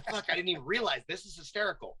funny. I didn't even realize this is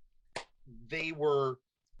hysterical. They were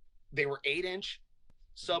 8-inch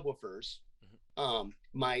subwoofers.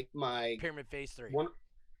 My Pyramid Phase 3.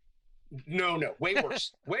 No, way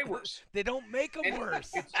worse. Way worse. They don't make them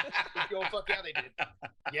worse. Oh, fuck yeah, they did.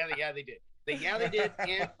 Yeah, they did. They did,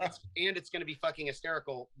 and it's going to be fucking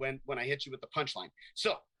hysterical when I hit you with the punchline.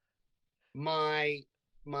 So, my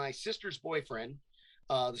sister's boyfriend,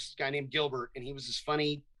 this guy named Gilbert, and he was this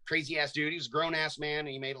funny, crazy ass dude. He was a grown ass man, and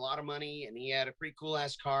he made a lot of money, and he had a pretty cool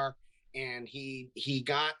ass car, and he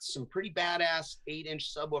got some pretty badass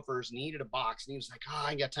 8-inch subwoofers, and he needed a box, and he was like, "Oh,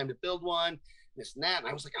 I ain't got time to build one." This and that. And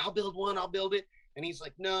I was like, I'll build it. And he's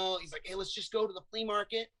like, no. He's like, hey, let's just go to the flea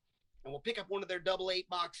market and we'll pick up one of their 8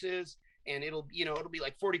 boxes, and it'll be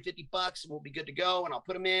like $40-50 and we'll be good to go. And I'll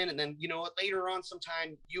put them in. And then, later on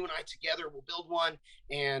sometime, you and I together will build one.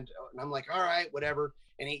 And I'm like, all right, whatever.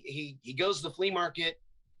 And he goes to the flea market,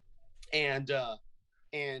 and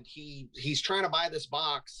he's trying to buy this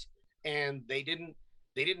box, and they didn't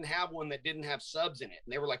have one that didn't have subs in it.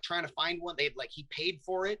 And they were like trying to find one. He paid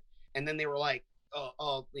for it. And then they were like,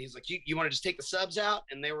 oh, he's like, you want to just take the subs out?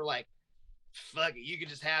 And they were like, fuck it, you can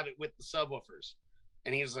just have it with the subwoofers.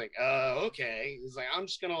 And he was like, okay. He's like, I'm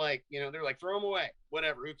just going to they're like, throw them away.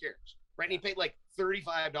 Whatever, who cares? Right. And he paid like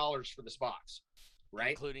 $35 for this box,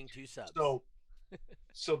 right? Including 2 subs.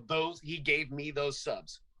 So he gave me those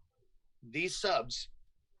subs. These subs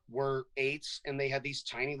were 8s, and they had these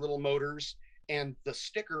tiny little motors, and the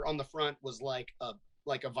sticker on the front was like a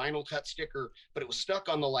vinyl cut sticker, but it was stuck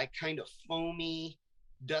on the like kind of foamy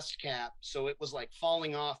dust cap, so it was like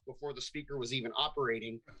falling off before the speaker was even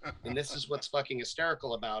operating. And this is what's fucking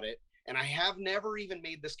hysterical about it, and I have never even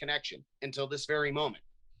made this connection until this very moment.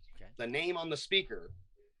 Okay. The name on the speaker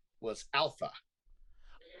was Alpha,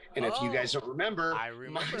 and if you guys don't remember, I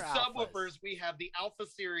remember my subwoofers, we have the Alpha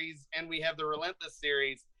series and we have the Relentless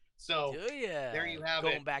series. So there you have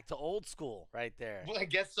Going back to old school right there. Well, I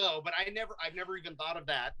guess so, but I've never even thought of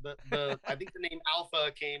that. I think the name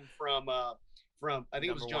Alpha came from I think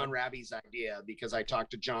it was John Raby's idea, because I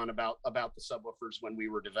talked to John about the subwoofers when we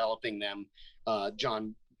were developing them.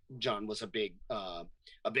 John was a big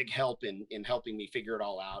help in helping me figure it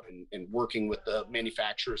all out and working with the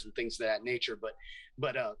manufacturers and things of that nature.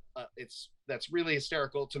 But that's really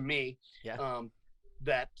hysterical to me. Yeah.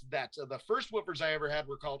 That the first woofers I ever had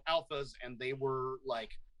were called Alphas, and they were like,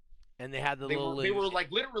 and they had they were like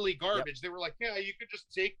literally garbage. Yep. They were like, yeah, you could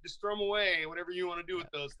just throw them away, whatever you want to do with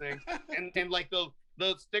those things. and like the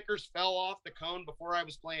stickers fell off the cone before I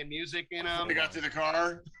was playing music in them. They got to the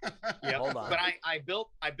car. Yeah, hold on. But I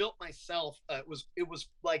built myself. It was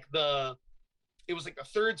like the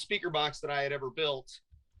third speaker box that I had ever built.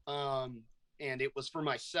 and it was for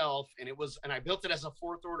myself, and I built it as a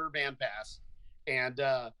 4th order bandpass, and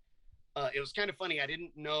it was kind of funny. I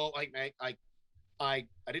didn't know, like, I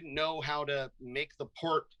didn't know how to make the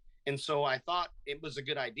port, and so I thought it was a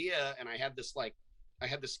good idea, and I had this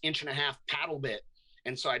 1.5-inch paddle bit,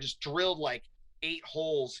 and so I just drilled like 8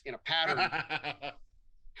 holes in a pattern.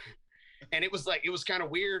 And it was kind of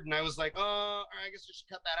weird, and I was like, oh, I guess I should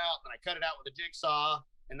cut that out. And I cut it out with a jigsaw,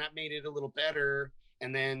 and that made it a little better.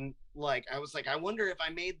 And then, like, I was like, I wonder if I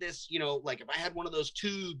made this, you know, like if I had one of those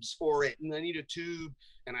tubes for it, and I need a tube,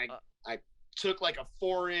 and I took like a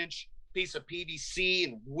 4-inch piece of PVC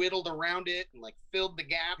and whittled around it and like filled the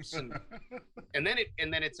gaps, and and then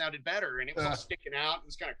it sounded better, and it was all sticking out. It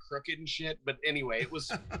was kind of crooked and shit, but anyway, it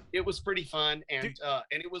was pretty fun, and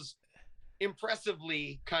it was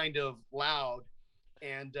impressively kind of loud,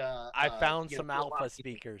 and I found some Alpha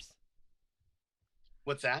speakers.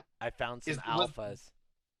 What's that? I found some Alphas.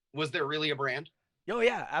 Was there really a brand? Oh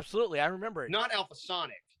yeah, absolutely. I remember it. Not Alpha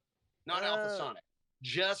Sonic. Alpha Sonic.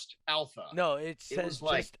 Just Alpha. No, it says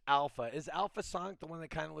just Alpha. Is Alpha Sonic the one that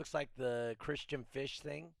kind of looks like the Christian Fish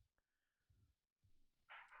thing?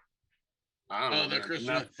 I don't know.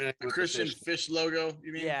 The Christian Fish logo,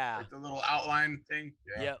 you mean? Yeah. Like the little outline thing?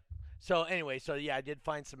 Yeah. Yep. So anyway, yeah, I did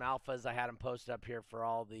find some Alphas. I had them posted up here for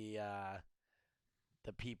all the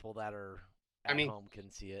people that are at home can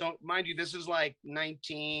see it. Don't mind you, this is like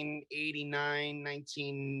 1989,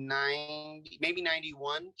 1990, maybe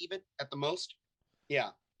 91 even at the most. Yeah.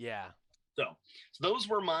 Yeah. So those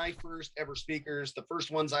were my first ever speakers. The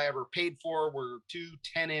first ones I ever paid for were 2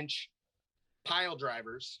 10-inch pile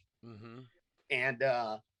drivers. Mm-hmm. And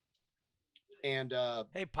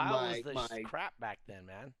hey, pile was the crap back then,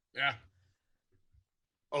 man. Yeah.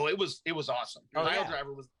 Oh, it was awesome. Oh,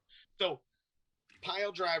 Driver was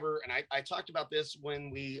Pile Driver, and I talked about this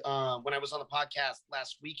when I was on the podcast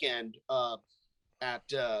last weekend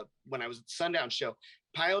when I was at the Sundown Show.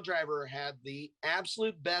 Pile Driver had the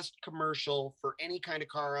absolute best commercial for any kind of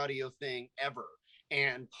car audio thing ever,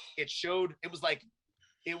 and it was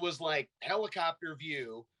like helicopter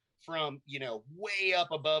view from, you know, way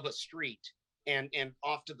up above a street and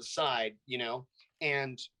off to the side, you know,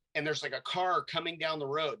 and there's like a car coming down the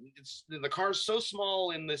road. The car's so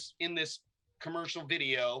small in this commercial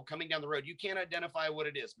video coming down the road, you can't identify what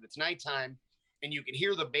it is, but it's nighttime, and you can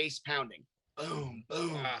hear the bass pounding, boom,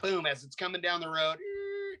 boom, boom, as it's coming down the road,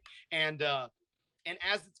 and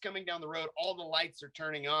as it's coming down the road, all the lights are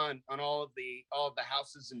turning on all of the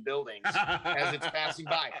houses and buildings as it's passing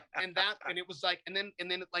by, and it was like, and then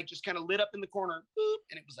it like just kind of lit up in the corner, boop,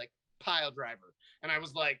 and it was like Pile Driver, and I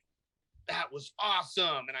was like, that was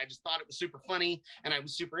awesome, and I just thought it was super funny, and I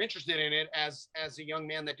was super interested in it as a young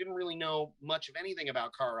man that didn't really know much of anything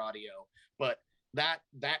about car audio, but that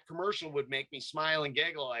commercial would make me smile and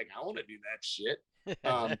giggle like, I want to do that shit.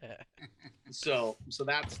 So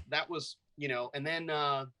that was, you know, and then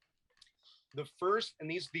the first, and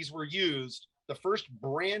these were used, the first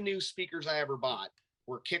brand new speakers I ever bought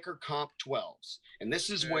were Kicker Comp 12s, and this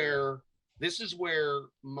is where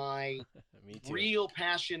my real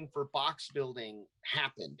passion for box building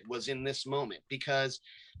happened, was in this moment, because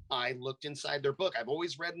I looked inside their book. I've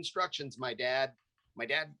always read instructions. My dad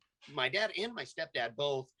and my stepdad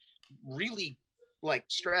both really like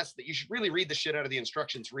stressed that you should really read the shit out of the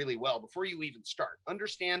instructions really well before you even start.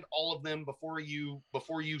 Understand all of them before you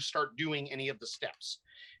start doing any of the steps.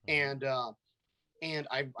 And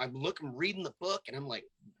I'm reading the book, and I'm like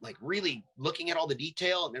really looking at all the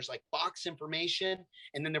detail, and there's like box information,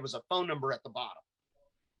 and then there was a phone number at the bottom.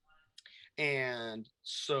 And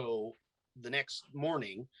so the next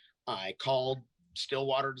morning I called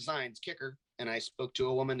Stillwater Designs Kicker, and I spoke to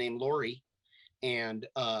a woman named Lori, and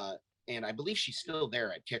I believe she's still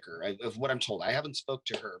there at Kicker, of what I'm told. I haven't spoke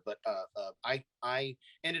to her, but I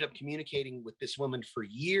ended up communicating with this woman for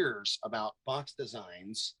years about box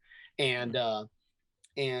designs, and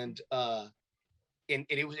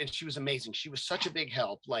she was amazing. She was such a big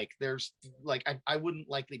help. Like I wouldn't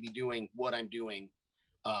likely be doing what I'm doing.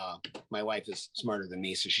 My wife is smarter than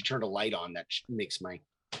me, so she turned a light on that makes my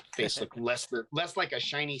face look less like a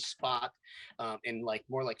shiny spot, and like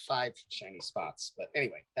more like 5 shiny spots. But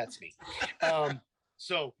anyway, that's me.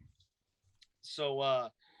 So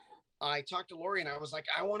I talked to Lori, and I was like,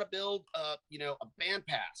 I want to build a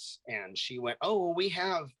bandpass, and she went, oh, well, we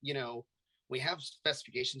have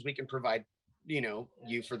specifications, we can provide you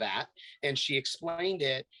for that. And she explained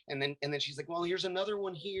it, and then she's like, well, here's another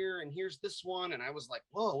one here, and here's this one. And I was like,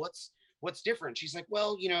 whoa, what's different? She's like,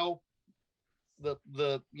 well,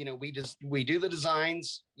 we do the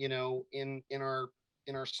designs in our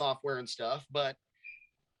software and stuff, but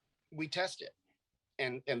we test it.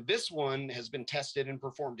 and this one has been tested and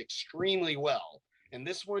performed extremely well. And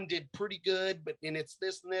this one did pretty good, but and it's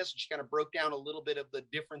this and this. She kind of broke down a little bit of the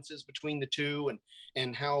differences between the two,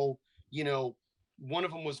 and how, you know, one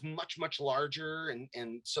of them was much larger,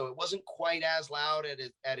 and so it wasn't quite as loud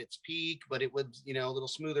at its peak, but it was, you know, a little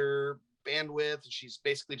smoother bandwidth. She's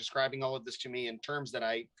basically describing all of this to me in terms that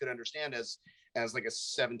I could understand as like a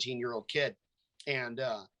 17-year-old kid. And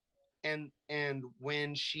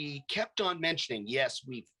when she kept on mentioning, yes,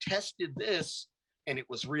 we've tested this and it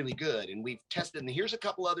was really good, and we've tested, and here's a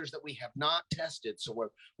couple others that we have not tested, so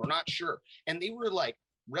we're not sure. And they were like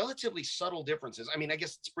relatively subtle differences. I mean, I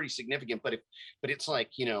guess it's pretty significant, but it's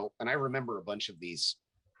like, you know, and I remember a bunch of these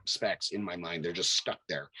specs in my mind. They're just stuck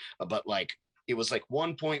there. But like, it was like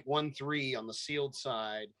 1.13 on the sealed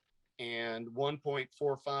side and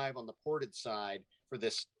 1.45 on the ported side for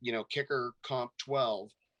this, you know, Kicker Comp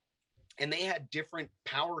 12. And they had different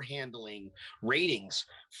power handling ratings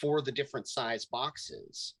for the different size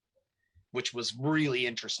boxes, which was really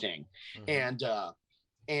interesting. Mm-hmm.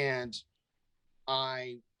 And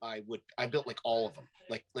I built like all of them.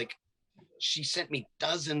 Like she sent me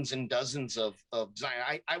dozens and dozens of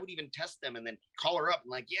design. I would even test them and then call her up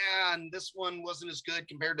and like, yeah, and this one wasn't as good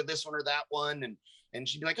compared to this one or that one. And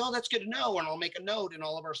she'd be like, oh, that's good to know. And I'll make a note in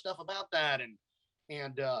all of our stuff about that.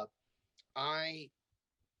 And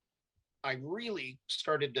I really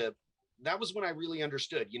started to, that was when I really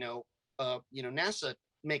understood, NASA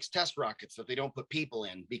makes test rockets that they don't put people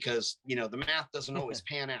in because, you know, the math doesn't always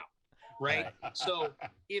pan out. Right. So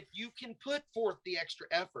if you can put forth the extra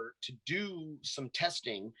effort to do some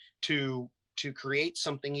testing to create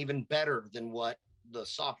something even better than what the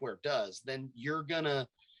software does, then you're gonna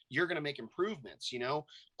make improvements, you know,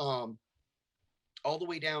 all the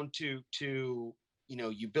way down to, you know,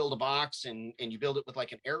 you build a box and you build it with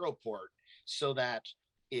like an arrow port so that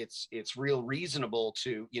it's real reasonable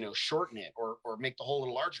to, you know, shorten it or make the hole a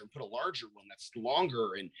little larger and put a larger one that's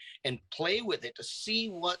longer and play with it to see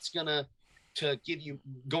what's going to give you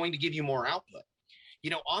more output.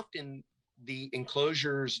 You know, often the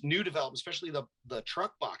enclosures, new development, especially the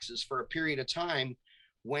truck boxes, for a period of time,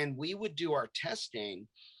 when we would do our testing,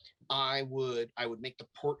 I would make the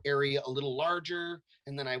port area a little larger,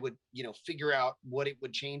 and then I would, you know, figure out what it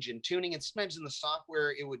would change in tuning. And sometimes in the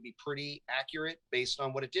software, it would be pretty accurate based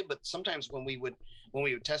on what it did. But sometimes when we would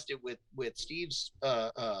test it with Steve's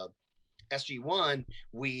SG1,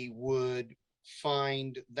 we would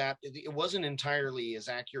find that it wasn't entirely as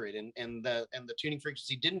accurate, and the tuning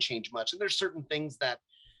frequency didn't change much. And there's certain things that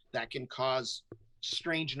can cause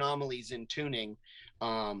strange anomalies in tuning.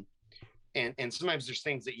 And sometimes there's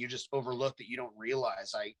things that you just overlook that you don't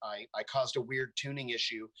realize. I caused a weird tuning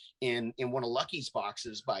issue in one of Lucky's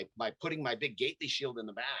boxes by putting my big Gately shield in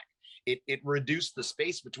the back. It reduced the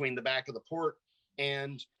space between the back of the port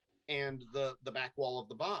and the back wall of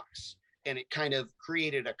the box. And it kind of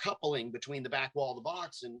created a coupling between the back wall of the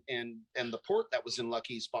box and the port that was in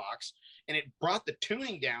Lucky's box. And it brought the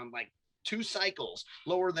tuning down like 2 cycles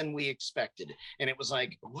lower than we expected. And it was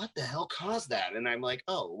like, what the hell caused that? And I'm like,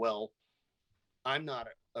 oh, well, I'm not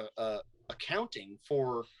accounting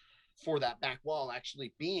for that back wall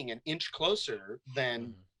actually being an inch closer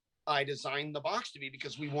than I designed the box to be,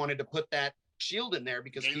 because we wanted to put that shield in there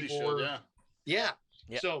because Gately people shield, were, yeah.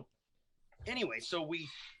 So anyway, so we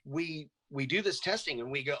do this testing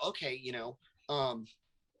and we go, okay, you know,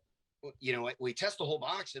 we test the whole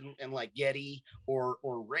box and like Getty or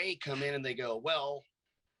Ray come in and they go, well,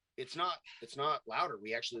 it's not louder.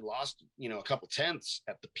 We actually lost, you know, a couple tenths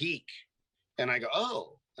at the peak. And I go,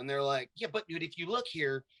 oh, and they're like, yeah, but dude, if you look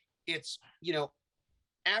here, it's, you know,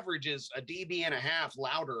 averages a dB and a half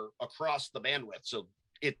louder across the bandwidth. So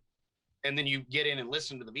and then you get in and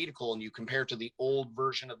listen to the vehicle and you compare to the old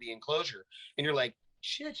version of the enclosure and you're like,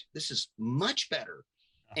 shit, this is much better.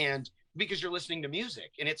 And because you're listening to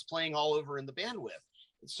music and it's playing all over in the bandwidth.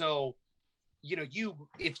 So, you know,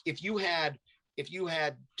 if you had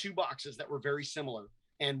 2 boxes that were very similar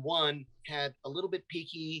and one had a little bit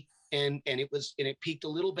peaky and it peaked a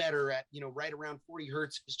little better at, you know, right around 40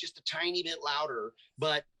 hertz, it was just a tiny bit louder,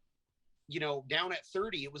 but you know, down at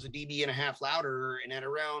 30, it was a dB and a half louder. And at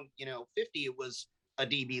around, you know, 50, it was a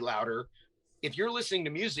dB louder. If you're listening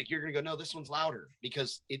to music, you're going to go, no, this one's louder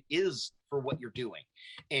because it is for what you're doing.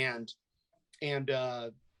 And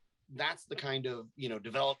that's the kind of, you know,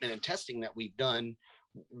 development and testing that we've done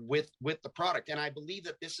with the product. And I believe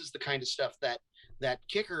that this is the kind of stuff that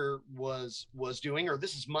Kicker was doing, or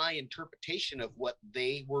this is my interpretation of what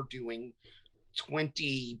they were doing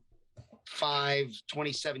 27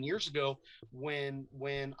 years ago when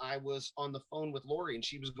I was on the phone with Lori and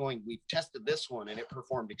she was going, we've tested this one and it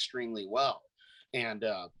performed extremely well. and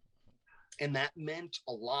that meant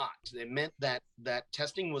a lot. It meant that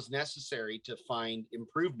testing was necessary to find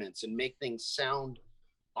improvements and make things sound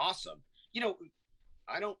awesome. You know,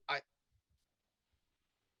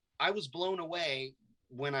 I was blown away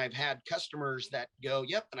when I've had customers that go,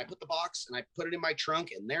 yep, and I put the box and I put it in my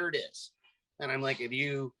trunk and there it is. And I'm like, have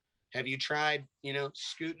you tried, you know,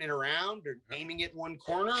 scooting it around or aiming it one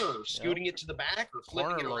corner or scooting it to the back or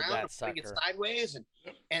flipping it around or putting it sideways?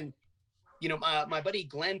 And you know, my buddy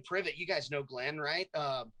Glenn Privet, you guys know Glenn, right?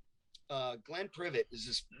 Glenn Privet is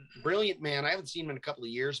this brilliant man. I haven't seen him in a couple of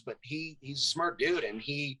years, but he's a smart dude. And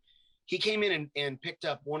he came in and picked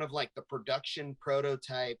up one of like the production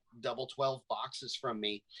prototype double 12 boxes from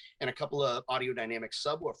me and a couple of Audio Dynamics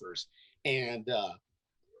subwoofers. And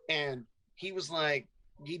he was like,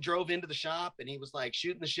 he drove into the shop and he was like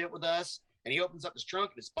shooting the shit with us. And he opens up his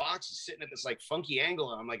trunk and his box is sitting at this like funky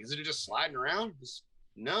angle. And I'm like, is it just sliding around?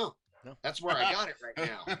 No. That's where I got it right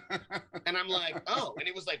now. And I'm like, oh, and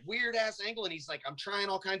it was like weird ass angle. And he's like, I'm trying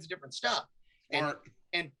all kinds of different stuff. And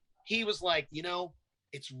he was like, you know,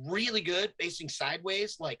 it's really good facing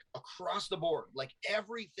sideways, like across the board. Like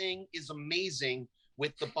everything is amazing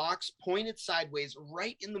with the box pointed sideways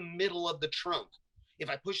right in the middle of the trunk. If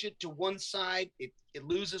I push it to one side, it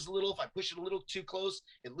loses a little. If I push it a little too close,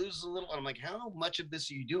 it loses a little. And I'm like, how much of this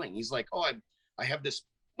are you doing? He's like, oh, I have this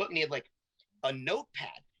book, and he had like a notepad.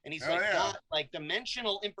 And he's got like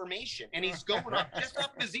dimensional information, and he's going up just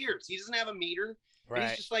up his ears. He doesn't have a meter. Right. And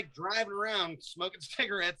he's just like driving around, smoking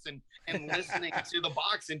cigarettes and listening to the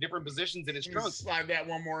box in different positions in his trunk. Slide that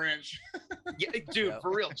one more inch. Yeah, dude,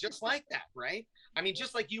 for real, just like that, right? I mean,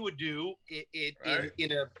 just like you would do it right.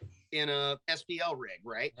 in a SPL rig,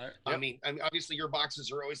 right? Yep. I mean, obviously your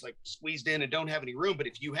boxes are always like squeezed in and don't have any room, but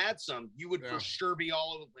if you had some, you would for sure be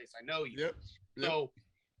all over the place. I know you. Yep. So,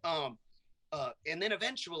 and then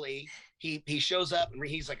eventually he shows up and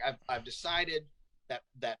he's like, I've decided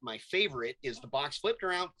that my favorite is the box flipped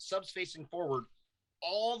around, subs facing forward,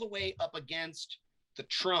 all the way up against the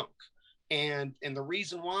trunk. And the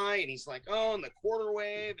reason why, and he's like, oh, and the quarter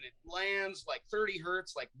wave, and it lands like 30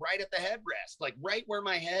 hertz, like right at the headrest, like right where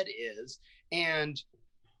my head is. And,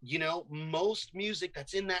 you know, most music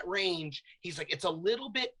that's in that range, he's like, it's a little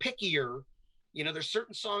bit pickier. You know, there's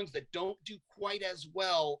certain songs that don't do quite as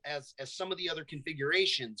well as some of the other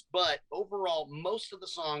configurations, but overall, most of the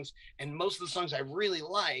songs and most of the songs I really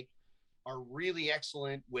like are really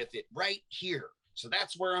excellent with it right here. So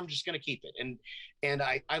that's where I'm just going to keep it. And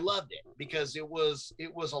I loved it because it was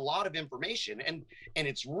a lot of information and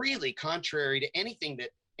it's really contrary to anything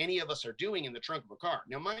that any of us are doing in the trunk of a car.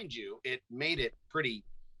 Now, mind you, it made it pretty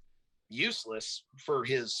useless for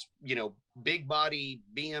his, you know, big body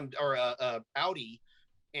BM or Audi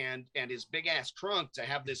and his big ass trunk to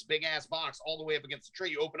have this big ass box all the way up against the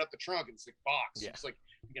tree. You open up the trunk and it's like box. Yeah. It's like,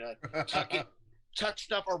 you know, tuck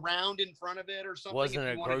stuff around in front of it or something. Wasn't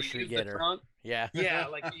a grocery getter. Yeah. Yeah,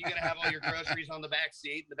 like you're gonna have all your groceries on the back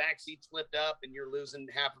seat. The back seat's flipped up and you're losing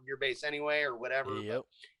half of your base anyway or whatever. Yep.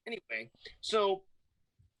 But anyway, so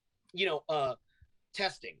you know,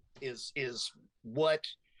 testing is what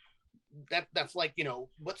that's like, you know,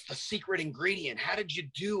 what's the secret ingredient? How did you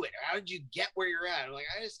do it? How did you get where you're at? I'm like,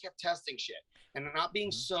 I just kept testing shit and not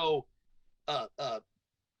being so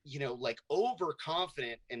you know, like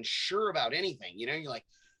overconfident and sure about anything. You know, you're like,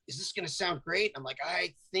 is this going to sound great? I'm like,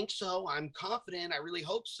 I think so. I'm confident. I really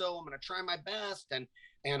hope so. I'm going to try my best.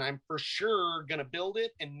 And I'm for sure going to build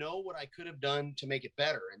it and know what I could have done to make it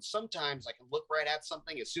better. And sometimes I can look right at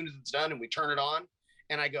something as soon as it's done and we turn it on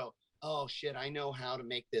and I go, oh shit, I know how to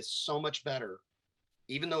make this so much better.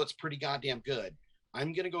 Even though it's pretty goddamn good,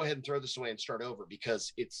 I'm going to go ahead and throw this away and start over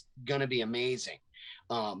because it's going to be amazing.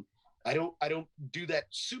 I don't do that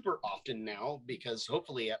super often now because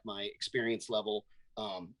hopefully at my experience level,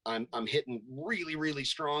 I'm hitting really, really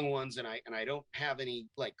strong ones and I don't have any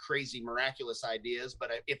like crazy miraculous ideas, but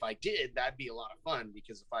if I did, that'd be a lot of fun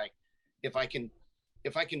because if I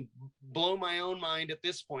can blow my own mind at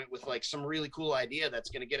this point with like some really cool idea that's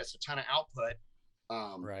going to get us a ton of output.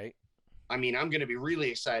 Right. I mean, I'm going to be really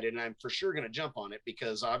excited and I'm for sure going to jump on it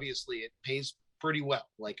because obviously it pays pretty well.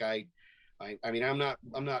 Like I mean, I'm not,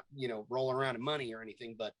 you know, rolling around in money or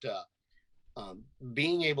anything, but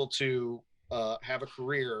being able to have a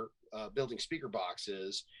career building speaker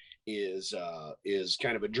boxes is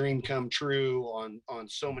kind of a dream come true on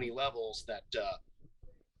so many levels that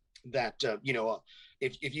you know,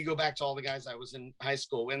 if you go back to all the guys I was in high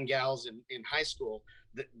school and gals in high school,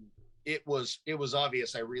 that it was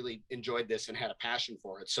obvious I really enjoyed this and had a passion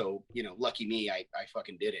for it. So, you know, lucky me, I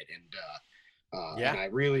fucking did it. And I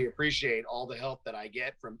really appreciate all the help that I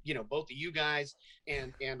get from, both of you guys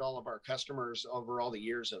and all of our customers over all the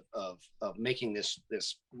years of making this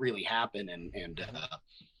really happen and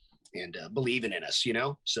believing in us,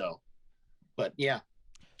 so, but yeah.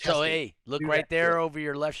 So, hey, look right there over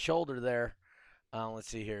your left shoulder there. Let's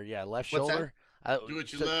see here. Yeah, left shoulder. Do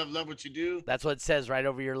what you love what you do. That's what it says right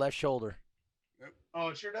over your left shoulder. Yep. Oh,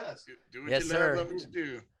 it sure does. Do what you love what you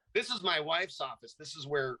do. This is my wife's office. This is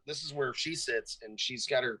where she sits, and she's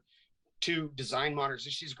got her 2 design monitors.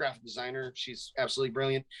 She's a graphic designer. She's absolutely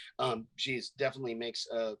brilliant. She's definitely makes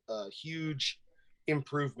a huge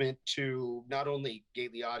improvement to not only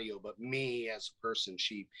Gately Audio, but me as a person.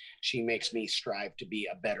 She makes me strive to be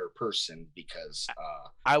a better person because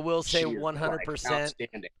I will say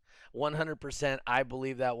 100%. 100%. I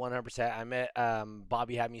believe that 100%. I met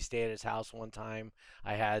Bobby had me stay at his house one time.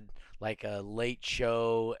 I had like a late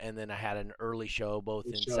show and then I had an early show both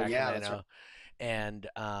in Sacramento. And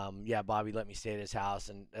Bobby let me stay at his house,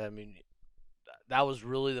 and I mean that was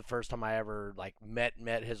really the first time I ever like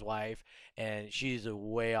met his wife, and she's a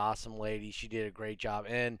way awesome lady. She did a great job,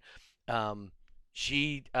 and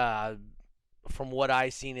she from what I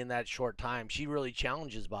seen in that short time, she really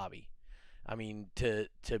challenges Bobby. I mean, to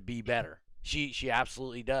be better. She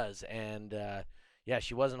absolutely does. And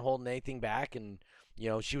she wasn't holding anything back, and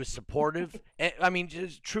she was supportive. And, I mean,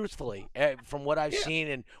 just truthfully, from what I've seen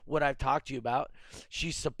and what I've talked to you about,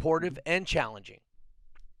 she's supportive and challenging.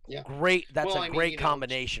 Yeah. Great. That's a great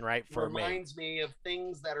combination, right? For me. Reminds me of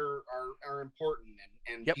things that are important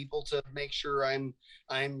and people to make sure I'm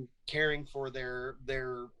caring for their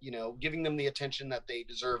giving them the attention that they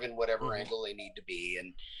deserve in whatever angle they need to be.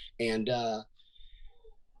 And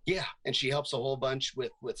she helps a whole bunch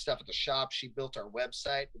with stuff at the shop. She built our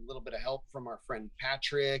website with a little bit of help from our friend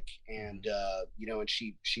Patrick, and and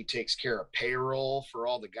she takes care of payroll for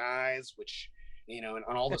all the guys, which and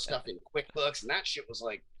on all the stuff in QuickBooks, and that shit was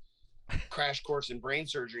like crash course in brain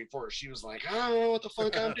surgery for her. She was like, I don't know what the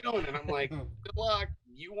fuck I'm doing, and I'm like, good luck.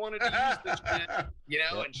 You wanted to use this shit,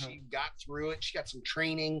 and she got through it. She got some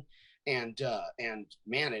training, and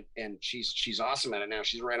she's awesome at it now.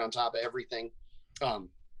 She's right on top of everything.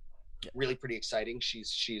 Really pretty exciting.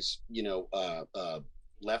 She's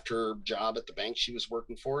left her job at the bank she was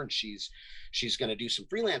working for, and she's going to do some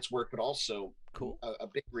freelance work, but also cool. A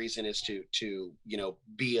big reason is to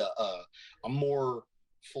be a more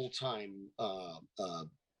full-time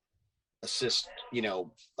assist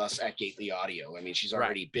us at Gately Audio. I mean, she's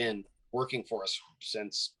already been working for us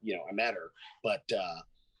since I met her, but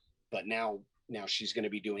now she's going to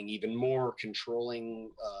be doing even more,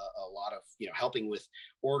 controlling a lot of helping with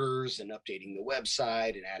orders and updating the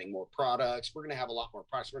website and adding more products. We're going to have a lot more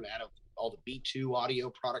products. We're going to add all the B2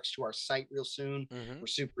 audio products to our site real soon. We're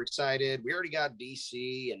super excited. We already got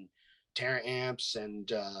DC and Terra amps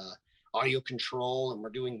and audio control, and we're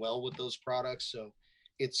doing well with those products. So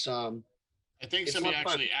it's I think somebody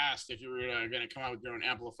actually asked if you were going to come out with your own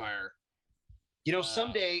amplifier.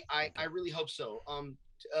 Someday I really hope so.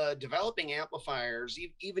 Developing amplifiers,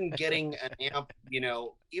 even getting an amp,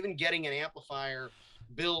 even getting an amplifier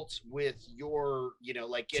built with your,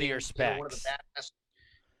 like getting your specs. One of the badass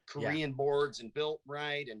Korean boards and built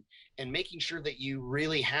right, and making sure that you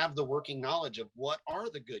really have the working knowledge of what are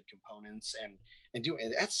the good components and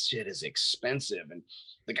that shit is expensive. And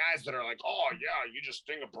the guys that are like, oh yeah, you just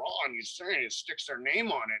sting a bra and you say it sticks their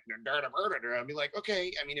name on it and I'd be like,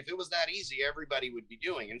 okay, I mean, if it was that easy, everybody would be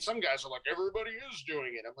doing it. And some guys are like, everybody is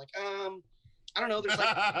doing it. I'm like, I don't know, there's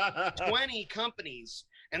like 20 companies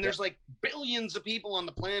and there's like billions of people on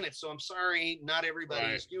the planet, so I'm sorry, not everybody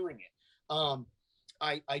is doing it.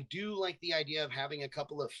 I do like the idea of having a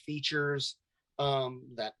couple of features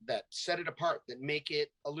that set it apart, that make it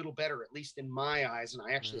a little better, at least in my eyes. And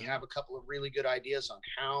I actually have a couple of really good ideas on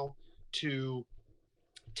how to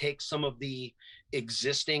take some of the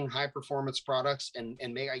existing high performance products and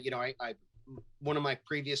make, I one of my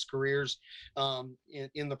previous careers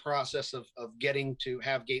in the process of getting to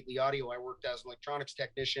have Gately Audio, I worked as an electronics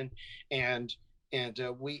technician, and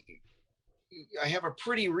I have a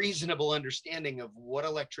pretty reasonable understanding of what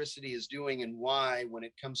electricity is doing and why, when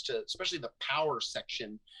it comes to especially the power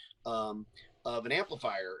section of an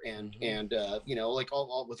amplifier. And like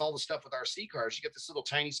all with all the stuff with RC cars, you get this little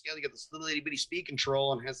tiny scale, you get this little itty bitty speed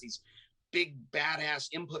control, and has these big badass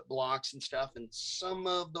input blocks and stuff. And some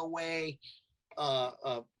of the way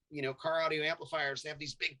car audio amplifiers, they have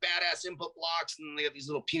these big badass input blocks, and they have these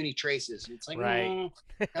little puny traces. And it's like,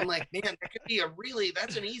 I'm like, man, that could be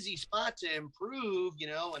that's an easy spot to improve,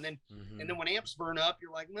 and then when amps burn up,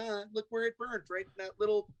 you're like, nah, look where it burned, right in that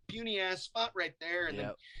little puny ass spot right there. And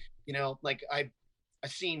then, like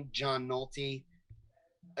I've seen John Nolte.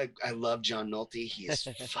 I love John Nolte. He is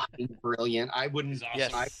fucking brilliant. I wouldn't.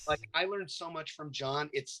 He's awesome. I learned so much from John.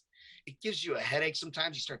 It gives you a headache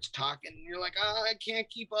sometimes. He starts talking, and you're like, oh, I can't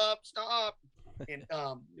keep up. Stop. And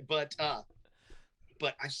but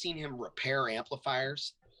I've seen him repair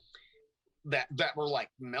amplifiers that were like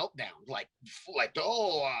meltdown, like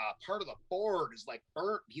part of the board is like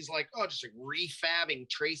burnt. He's like, oh, just like refabbing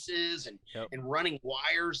traces and running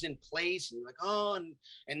wires in place, and you're like, oh,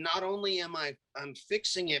 and not only I'm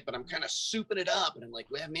fixing it, but I'm kind of souping it up. And I'm like,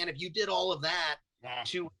 well, man, if you did all of that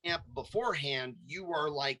to amp beforehand, you are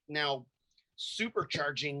like now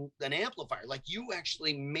supercharging an amplifier. Like you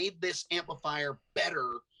actually made this amplifier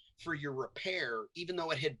better for your repair, even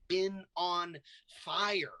though it had been on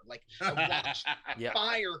fire. Like I watched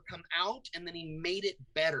fire come out, and then he made it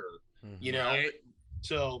better. You know. Right.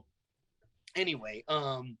 So anyway,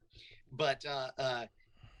 and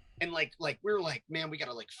like we're like, man, we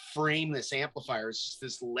gotta like frame this amplifier. It's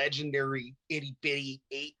this legendary itty bitty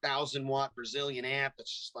 8,000 watt Brazilian amp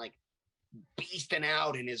that's just like beasting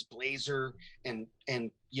out in his Blazer, and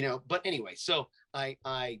you know. But anyway, so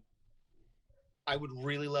I would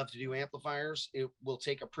really love to do amplifiers. It will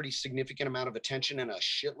take a pretty significant amount of attention and a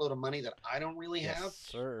shitload of money that I don't really have.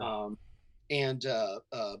 Sir. And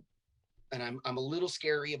I'm a little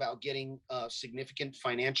scary about getting significant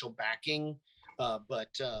financial backing, but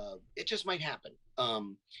it just might happen.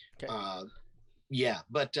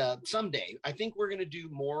 But someday I think we're gonna do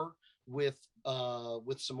more with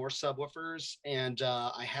some more subwoofers, and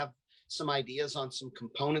I have some ideas on some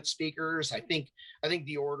component speakers. I think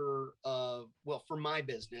the order of, well, for my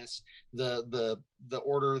business, the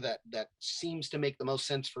order that seems to make the most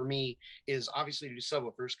sense for me is obviously to do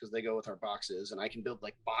subwoofers, because they go with our boxes, and I can build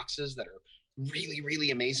like boxes that are really,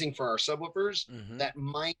 really amazing for our subwoofers that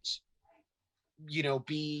might, you know,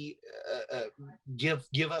 be give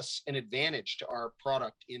us an advantage to our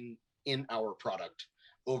product in our product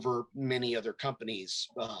over many other companies.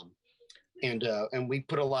 And we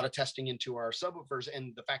put a lot of testing into our subwoofers,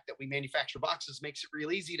 and the fact that we manufacture boxes makes it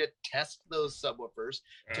real easy to test those subwoofers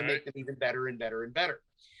to make them even better and better and better.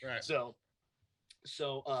 Right. So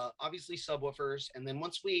obviously subwoofers, and then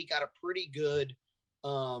once we got a pretty good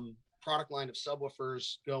product line of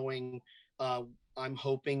subwoofers going, I'm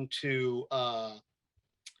hoping to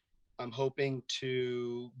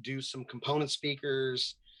do some component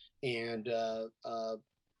speakers and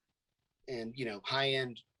you know,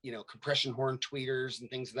 high-end, you know, compression horn tweeters and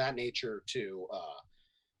things of that nature to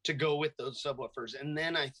go with those subwoofers. And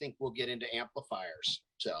then I think we'll get into amplifiers.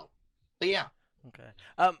 So, but yeah. Okay.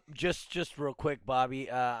 Just real quick,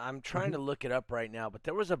 Bobby, I'm trying to look it up right now, but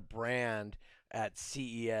there was a brand at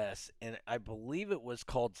CES, and I believe it was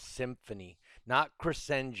called Symphony, not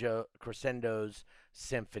Crescendo's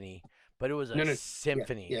Symphony, but it was a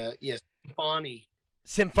Symphony. Yeah.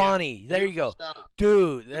 Symphony. There you go.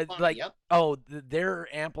 Dude, like, their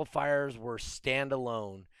amplifiers were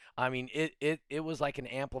standalone. I mean, it was like an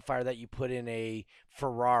amplifier that you put in a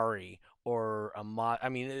Ferrari or a mod. I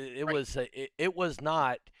mean, it was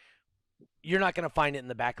not, you're not going to find it in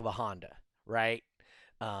the back of a Honda, right?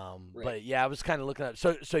 But yeah, I was kind of looking at.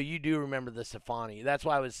 So you do remember the Symphony? That's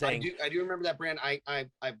why I was saying. I do remember that brand. I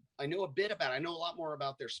know a bit about it. I know a lot more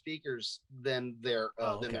about their speakers than their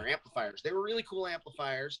amplifiers. They were really cool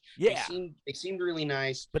amplifiers. Yeah, they seemed really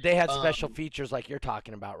nice. But they had special features like you're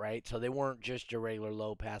talking about, right? So they weren't just your regular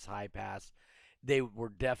low pass, high pass. They were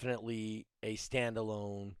definitely a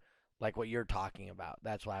standalone, like what you're talking about.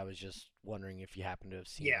 That's why I was just wondering if you happen to have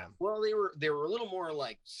seen them. Well, they were a little more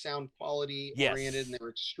like sound quality oriented, and they were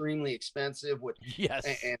extremely expensive.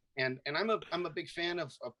 And I'm a big fan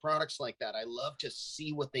of products like that. I love to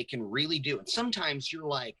see what they can really do. And sometimes you're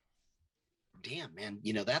like, damn, man,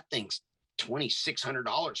 you know, that thing's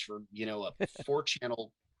 $2,600 for, you know, a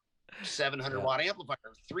 4-channel 700 watt amplifier,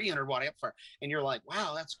 300 watt amplifier, and you're like,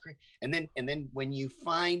 wow, that's great. And then when you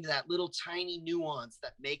find that little tiny nuance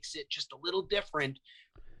that makes it just a little different,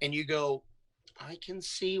 and you go, I can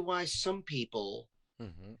see why some people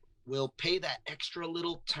will pay that extra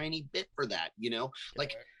little tiny bit for that, you know.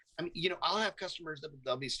 Like, I mean, you know, I'll have customers that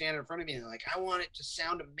they'll be standing in front of me and they're like, I want it to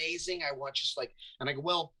sound amazing, I want just like, and I go,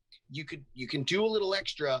 well, you can do a little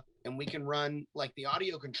extra, and we can run like the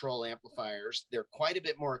audio control amplifiers. They're quite a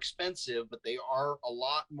bit more expensive, but they are a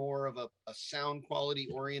lot more of a sound quality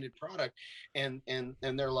oriented product. And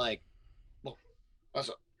they're like, well, that's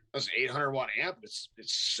an 800 watt amp. It's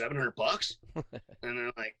 $700. And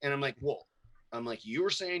they're like, and I'm like, whoa. I'm like, you were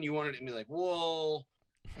saying you wanted it to be like, whoa,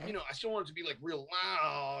 you know, I still want it to be like real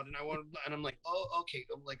loud, and I'm like, oh, okay.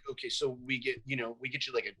 I'm like, okay, so we get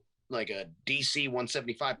you like DC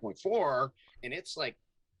 175.4, and it's like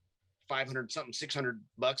 500 something,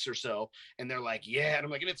 $600 or so. And they're like, yeah. And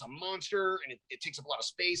I'm like, and it's a monster, and it takes up a lot of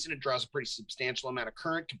space, and it draws a pretty substantial amount of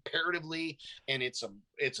current comparatively. And it's a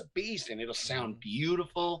beast, and it'll sound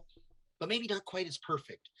beautiful, but maybe not quite as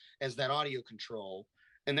perfect as that audio control.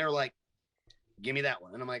 And they're like, give me that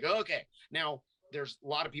one. And I'm like, okay. Now there's a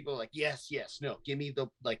lot of people like, yes, no, give me the,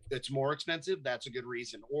 like, it's more expensive. That's a good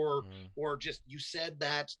reason. Or just, you said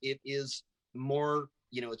that it is more,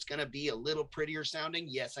 it's going to be a little prettier sounding.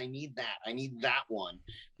 Yes, I need that. I need that one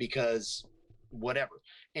because whatever.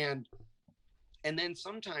 And then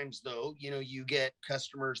sometimes though, you get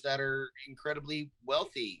customers that are incredibly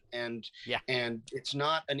wealthy and it's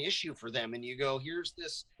not an issue for them. And you go, here's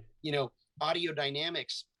this, Audio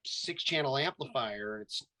Dynamics 6-channel amplifier.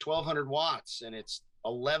 It's 1200 watts and it's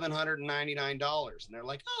 $1,199. And they're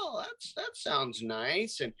like, oh, that sounds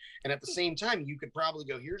nice. And at the same time, you could probably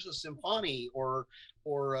go, here's a Symphony or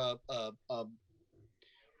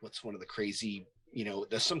what's one of the crazy,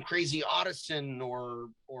 there's some crazy Audison or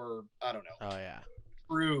I don't know. Oh yeah.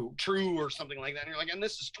 True or something like that. And you're like, and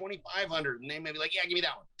this is 2,500. And they may be like, yeah, give me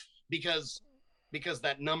that one because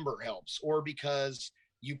that number helps, or because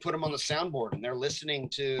you put them on the soundboard and they're listening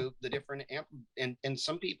to the different and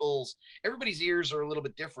everybody's ears are a little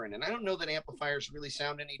bit different. And I don't know that amplifiers really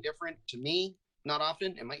sound any different to me, not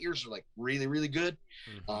often. And my ears are like really, really good.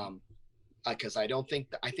 Because I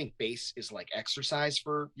think bass is like exercise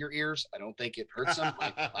for your ears. I don't think it hurts them.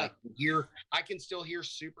 I can still hear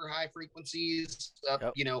super high frequencies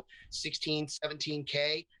up, 16,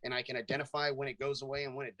 17K, and I can identify when it goes away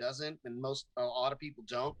and when it doesn't. And a lot of people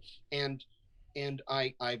don't. And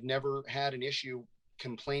I've never had an issue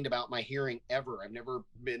complained about my hearing ever. I've never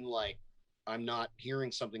been like, I'm not hearing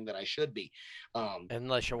something that I should be.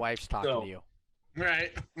 Unless your wife's talking to you.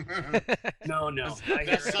 Right. No.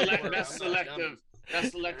 That's selective. That's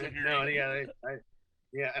selective hearing.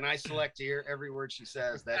 No, and I select to hear every word she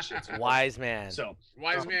says. That shit's wise man. So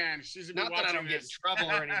wise man. She's not that I don't get in trouble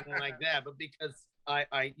or anything like that, but because I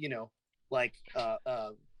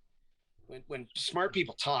when smart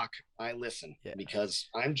people talk, I listen because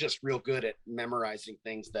I'm just real good at memorizing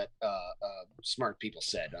things that smart people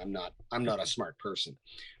said. I'm not a smart person.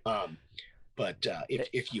 But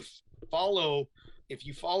if you follow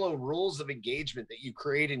rules of engagement that you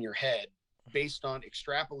create in your head based on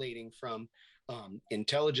extrapolating from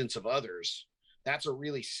intelligence of others, that's a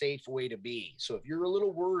really safe way to be. So if you're a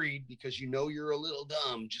little worried because you're a little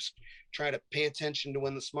dumb, just try to pay attention to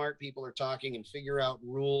when the smart people are talking and figure out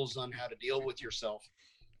rules on how to deal with yourself.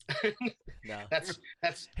 No.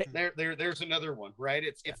 There's another one, right?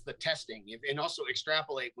 It's the testing, and also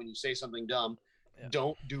extrapolate when you say something dumb. Yeah.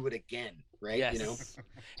 Don't do it again, right? Yes.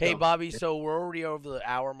 Hey, Bobby, so we're already over the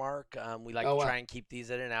hour mark. We like to try and keep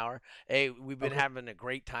these at an hour. Hey, we've been having a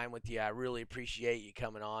great time with you. I really appreciate you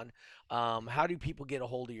coming on. How do people get a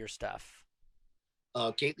hold of your stuff?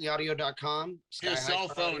 GatelyAudio.com. His cell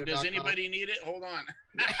phone. Does anybody need it? Hold on.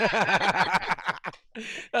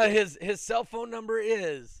 His cell phone number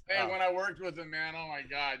is. Hey, when I worked with him, man, oh my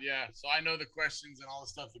God, yeah. So I know the questions and all the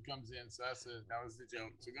stuff that comes in. So that was the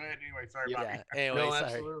joke. So go ahead anyway. Sorry, Bobby. Anyway, sorry.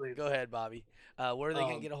 Absolutely. Go ahead, Bobby. Where are they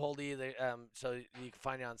gonna get a hold of you? So you can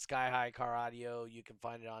find it on Sky High Car Audio. You can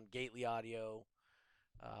find it on Gately Audio.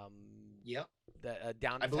 Yep.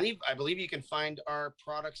 Down. I believe you can find our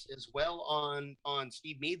products as well on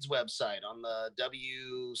Steve Mead's website on the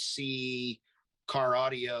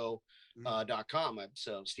WCCarAudio.com.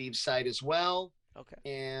 So Steve's site as well. Okay.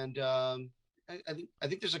 And I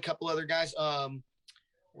think there's a couple other guys.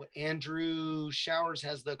 Andrew Showers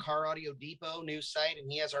has the Car Audio Depot new site,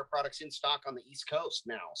 and he has our products in stock on the East Coast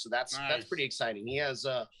now. So that's pretty exciting. He has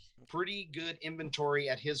a pretty good inventory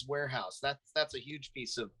at his warehouse. That's a huge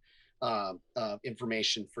piece of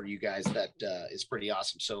information for you guys that is pretty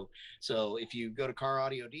awesome. So if you go to Car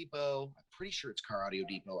Audio Depot, I'm pretty sure it's Car Audio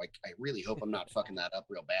Depot. I really hope I'm not fucking that up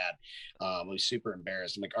real bad. I was super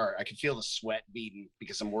embarrassed. I'm like, all right, I can feel the sweat beating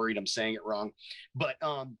because I'm worried I'm saying it wrong. But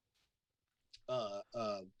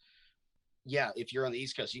yeah, if you're on the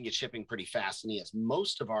East Coast, you can get shipping pretty fast, and he has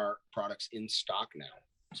most of our products in stock now.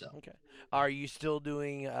 So okay, are you still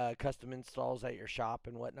doing custom installs at your shop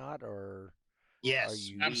and whatnot, or? Yes,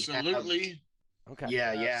 absolutely. Okay.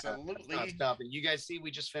 Yeah, absolutely. And you guys see, we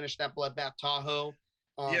just finished that Bloodbath Tahoe.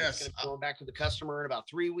 Yes, it's going to go back to the customer in about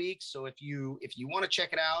 3 weeks. So if you want to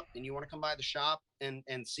check it out and you want to come by the shop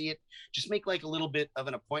and see it, just make like a little bit of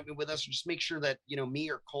an appointment with us. Just make sure that me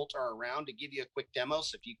or Colt are around to give you a quick demo.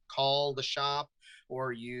 So if you call the shop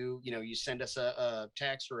or you send us a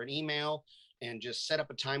text or an email, and just set up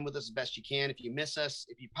a time with us as best you can. If you miss us,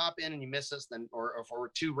 if you pop in and you miss us, then, or if we're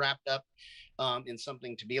too wrapped up in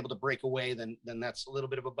something to be able to break away, then that's a little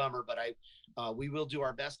bit of a bummer. But we will do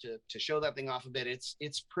our best to show that thing off a bit.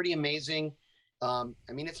 It's pretty amazing. I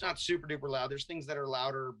mean, it's not super duper loud. There's things that are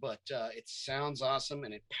louder, but it sounds awesome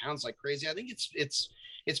and it pounds like crazy. I think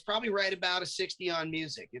it's probably right about a 60 on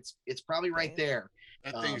music. It's probably right there.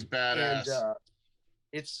 That thing's badass. And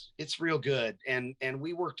it's real good. And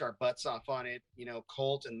we worked our butts off on it, you know,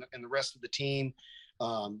 Colt and the rest of the team,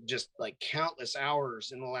 just like countless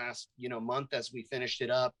hours in the last, you know, month as we finished it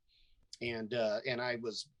up. And I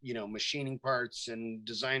was, you know, machining parts and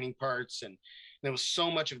designing parts, and there was so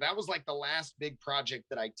much of that. Was like the last big project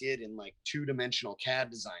that I did in like 2-dimensional CAD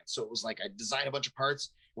design. So it was like I designed a bunch of parts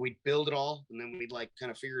and we'd build it all, and then we'd like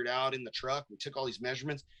kind of figure it out in the truck. We took all these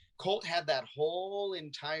measurements. Colt had that whole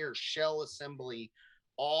entire shell assembly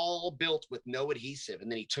all built with no adhesive,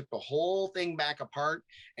 and then he took the whole thing back apart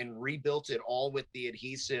and rebuilt it all with the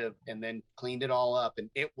adhesive, and then cleaned it all up. And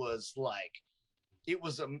it was like, it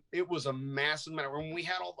was a massive amount. When we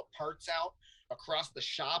had all the parts out across the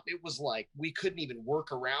shop, it was like we couldn't even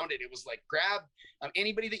work around it. It was like, grab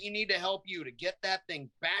anybody that you need to help you to get that thing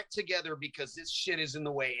back together, because this shit is in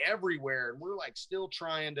the way everywhere. And we're like still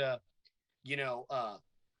trying to, you know,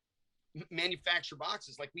 manufacture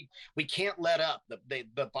boxes. Like we can't let up.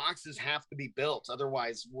 The boxes have to be built,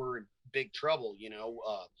 otherwise we're in big trouble. You know,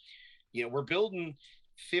 we're building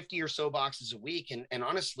 50 or so boxes a week, and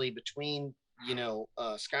honestly, between, you know,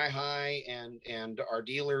 Sky High and our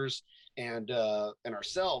dealers and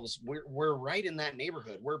ourselves, we're right in that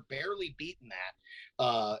neighborhood. We're barely beating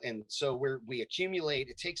that, and so we accumulate.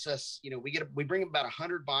 It takes us, you know, we bring about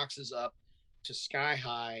 100 boxes up to Sky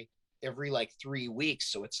High every like 3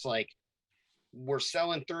 weeks. So it's like we're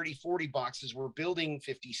selling 30-40 boxes. We're building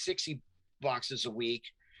 50-60 boxes a week,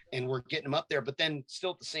 and we're getting them up there. But then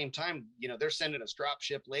still at the same time, you know, they're sending us drop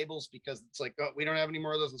ship labels, because it's like, oh, we don't have any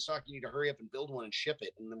more of those in stock. You need to hurry up and build one and ship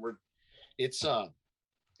it. And then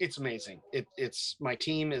it's amazing. It's my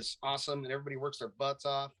team is awesome, and everybody works their butts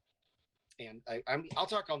off. And I'll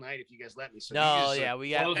talk all night if you guys let me. So no, yeah, we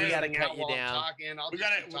got to cut you down. We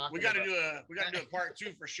got to do a part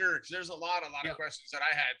 2 for sure, because there's a lot of questions that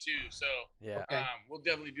I had too. So yeah, we'll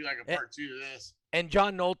definitely do like a part 2 to this. And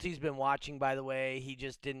John Nolte's been watching, by the way. He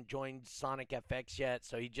just didn't join Sonic FX yet,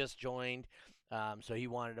 so he just joined. So he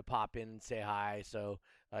wanted to pop in and say hi. So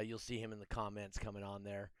you'll see him in the comments coming on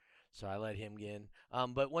there. So I let him get in.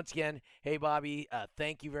 But once again, hey, Bobby,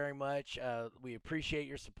 thank you very much. We appreciate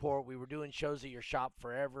your support. We were doing shows at your shop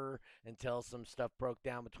forever until some stuff broke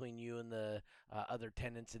down between you and the other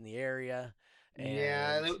tenants in the area. And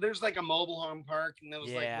yeah, there's like a mobile home park, and there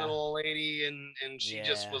was like a little old lady, and she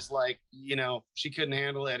just was like, you know, she couldn't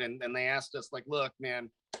handle it. And they asked us, like, look, man,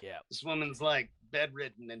 this woman's like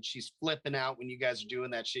bedridden and she's flipping out when you guys are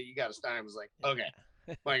doing that shit. You got to stop. I was like, okay,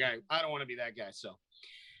 like I don't want to be that guy. So.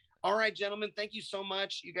 All right, gentlemen, thank you so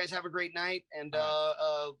much. You guys have a great night, and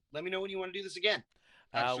let me know when you want to do this again.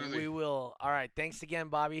 We will. All right, thanks again,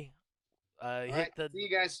 Bobby. See you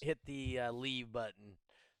guys. Hit the leave button.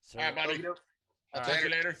 So, all right, buddy. I'll talk to you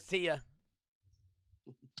later. See ya.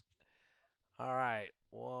 All right,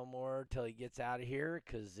 one more till he gets out of here,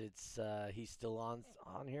 because it's he's still on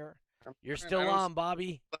here. You're still on,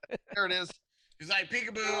 Bobby. There it is. He's like,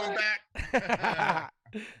 peekaboo, I'm back.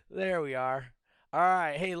 There we are. All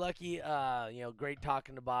right. Hey, Lucky, you know, great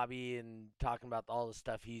talking to Bobby and talking about all the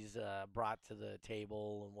stuff he's brought to the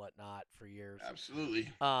table and whatnot for years. Absolutely.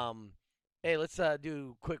 Hey, let's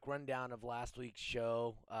do a quick rundown of last week's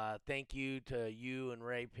show. Thank you to you and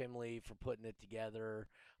Ray Pimley for putting it together.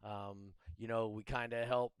 You know, we kind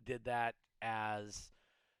of did that as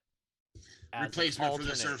replacement for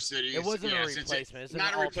the Surf Cities. It wasn't a replacement. It's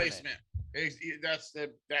not a replacement. That's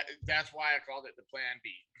why I called it the Plan B.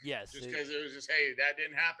 Yes. Just because it was just, hey, that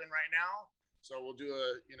didn't happen right now, so we'll do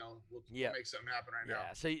we'll make something happen right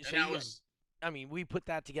now. So we put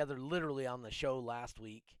that together literally on the show last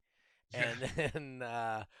week, and then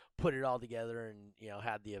put it all together and, you know,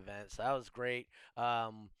 had the event. So that was great. I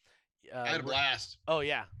had a blast. Oh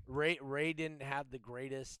yeah, Ray didn't have the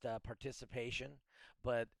greatest participation,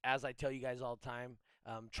 but as I tell you guys all the time,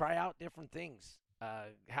 try out different things.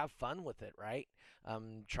 Have fun with it, right?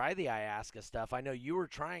 Try the Iasca stuff. I know you were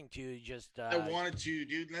trying to just. I wanted to,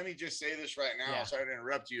 dude. Let me just say this right now. Sorry to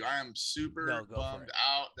interrupt you. I am super bummed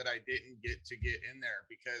out that I didn't get in there,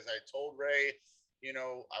 because I told Ray, you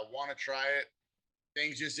know, I want to try it.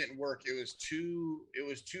 Things just didn't work. It was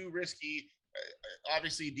too risky.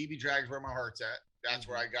 Obviously, DB Drag's where my heart's at. That's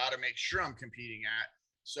where I got to make sure I'm competing at.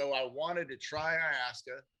 So I wanted to try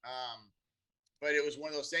Iasca. but it was one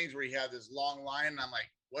of those things where you have this long line, and I'm like,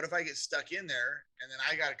 what if I get stuck in there and then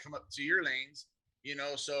I got to come up to your lanes, you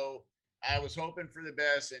know? So I was hoping for the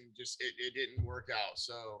best, and just it didn't work out.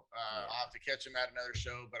 So I'll have to catch him at another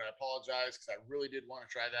show, but I apologize because I really did want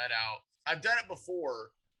to try that out. I've done it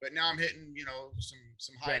before, but now I'm hitting, you know,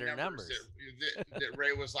 some high numbers. That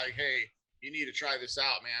Ray was like, hey, you need to try this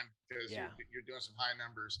out, man, because you're doing some high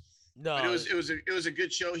numbers. No, but it was a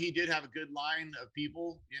good show. He did have a good line of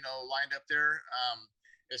people, you know, lined up there.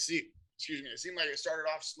 It seemed like it started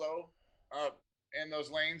off slow in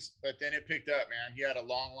those lanes, but then it picked up, man. He had a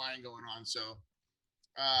long line going on. So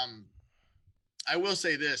I will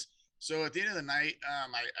say this. So at the end of the night,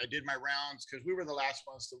 I did my rounds because we were the last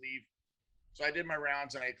ones to leave. So I did my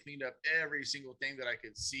rounds and I cleaned up every single thing that I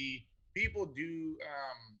could see. People do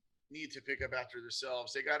need to pick up after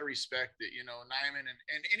themselves. They got to respect that, you know, Niman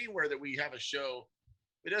and anywhere that we have a show,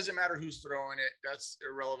 it doesn't matter who's throwing it. That's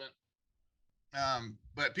irrelevant.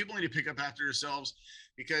 But people need to pick up after themselves,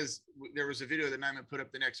 because there was a video that Niman put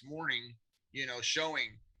up the next morning, you know, showing,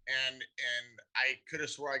 and I could have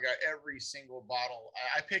swore I got every single bottle.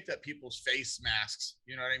 I picked up people's face masks,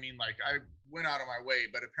 you know what I mean? Like, I went out of my way,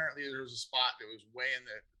 but apparently there was a spot that was way in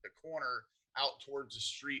the corner out towards the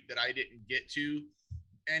street that I didn't get to.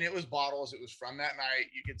 And it was bottles. It was from that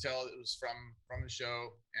night. You could tell it was from the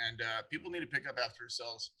show. And people need to pick up after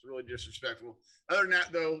themselves. It's really disrespectful. Other than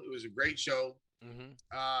that, though, it was a great show. Mm-hmm.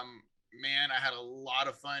 Man, I had a lot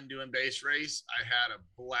of fun doing base race. I had a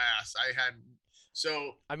blast.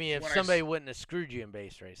 I mean, if somebody wouldn't have screwed you in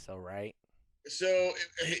base race, though, right? So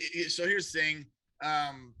here's the thing.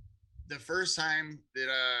 The first time that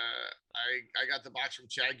I got the box from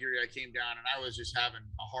Chad Geary, I came down and I was just having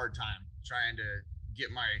a hard time trying to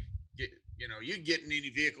you get in any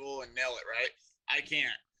vehicle and nail it, right? I can't.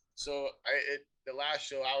 So the last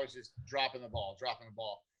show, I was just dropping the ball.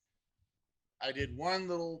 I did one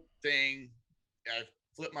little thing. I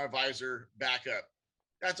flipped my visor back up.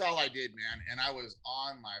 That's all I did, man. And I was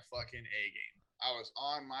on my fucking A game. I was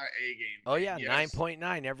on my A game. Oh, yeah. Yes.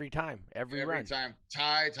 9.9 every time. Every run. Every time.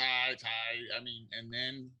 Tie. I mean, and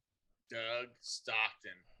then Doug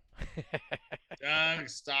Stockton.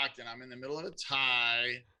 I'm in the middle of a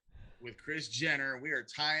tie with Chris Jenner. We are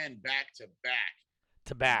tying back to back.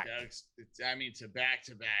 To back. To back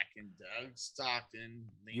to back. And Doug Stockton.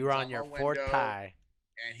 You were on your fourth tie.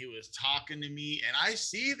 And he was talking to me, and I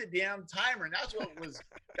see the damn timer. And that's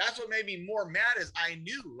what made me more mad, is I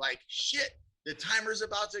knew, like, shit, the timer's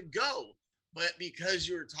about to go. But because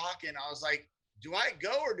you were talking, I was like, do I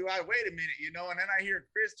go or do I wait a minute? You know, and then I hear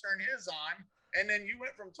Chris turn his on. And then you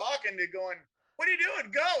went from talking to going, what are you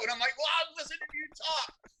doing? Go. And I'm like, well, I'm listening to you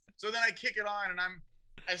talk. So then I kick it on, and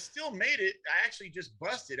I still made it. I actually just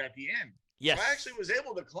busted at the end. Yes. So I actually was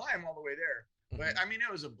able to climb all the way there. But, I mean, it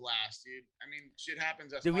was a blast, dude. I mean, shit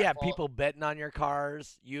happens. That's Did we have people betting on your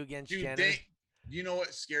cars, you against Jenner? You know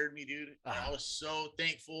what scared me, dude? I was so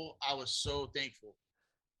thankful.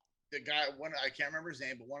 The guy, I can't remember his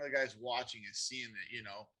name, but one of the guys watching is seeing that, you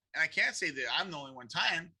know. And I can't say that I'm the only one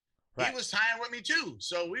tying. Right. He was tying with me, too.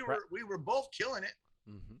 So we were both killing it.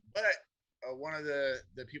 Mm-hmm. But one of the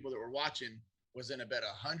people that were watching was in a bet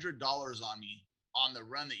 $100 on me on the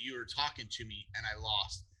run that you were talking to me, and I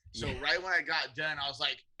lost. So right when I got done, I was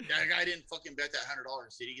like, that guy didn't fucking bet that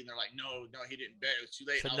 $100, did he? And they're like, no, he didn't bet. It was too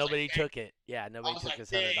late. So nobody took it. Yeah, nobody took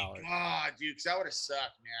his $100. God, dude, because that would have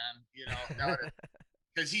sucked, man. You know,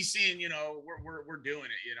 because he's seeing, you know, we're doing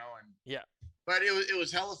it, you know, and yeah. But it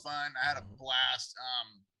was hella fun. I had a blast.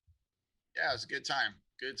 Yeah, it was a good time.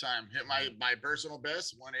 Good time. Hit my personal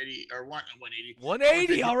best, 180 or 180.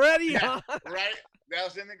 180 already, yeah, huh? Right. That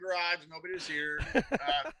was in the garage. Nobody was here. A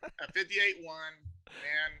 58-1.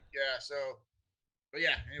 Man, yeah. So, but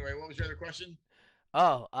yeah. Anyway, what was your other question?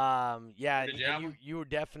 Oh, yeah. You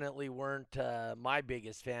definitely weren't my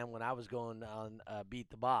biggest fan when I was going on Beat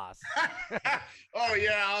the Boss. Oh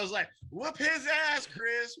yeah, I was like, whoop his ass,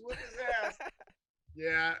 Chris. Whoop his ass.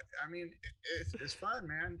 Yeah, I mean, it's fun,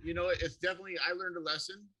 man. You know, it's definitely. I learned a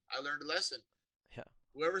lesson. Yeah.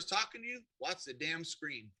 Whoever's talking to you, watch the damn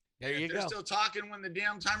screen. There you go. If they're still talking when the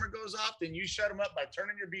damn timer goes off, then you shut them up by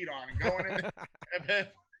turning your beat on and going in.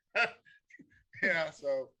 Yeah,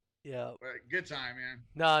 so. Yeah. Good time, man.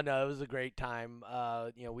 No, it was a great time.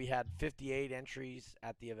 You know, we had 58 entries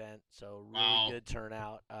at the event, so really good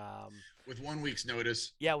turnout. With 1 week's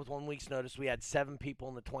notice. Yeah, with 1 week's notice. We had 7 people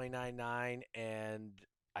in the 29.9 and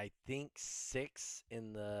I think 6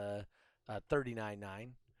 in the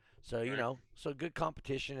 39.9. So, you know, so good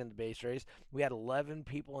competition in the base race. We had 11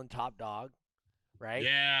 people in Top Dog, right?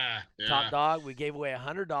 Yeah. Top Dog, we gave away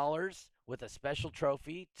 $100 with a special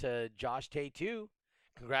trophy to Josh Tay too,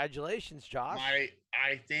 Congratulations, Josh.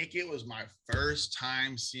 I think it was my first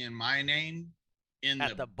time seeing my name in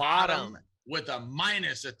at the bottom with a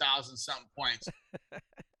minus 1,000 something points.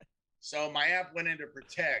 So my app went into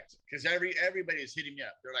protect because everybody's hitting me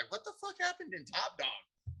up. They're like, "What the fuck happened in Top Dog?"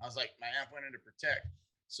 I was like, "My app went into protect."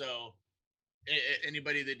 So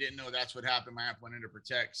anybody that didn't know, that's what happened. My app went into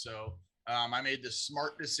protect. So I made the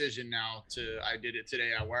smart decision now I did it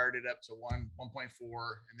today. I wired it up to 1.4,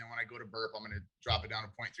 and then when I go to burp, I'm going to drop it down to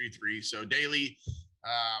 0.33. So daily,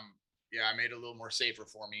 yeah, I made it a little more safer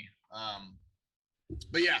for me.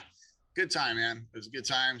 But yeah, good time, man. It was a good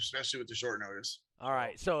time, especially with the short notice. All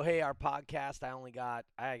right. So, hey, our podcast, I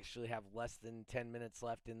actually have less than 10 minutes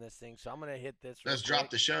left in this thing. So I'm going to hit this. Let's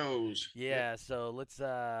drop the shows. Yeah. So let's,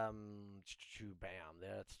 bam.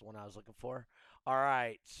 That's the one I was looking for. All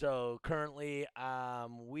right. So currently,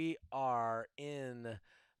 we are in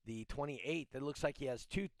the 28th. It looks like he has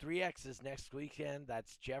 2 3Xs next weekend.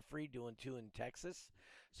 That's Jeffrey doing 2 in Texas.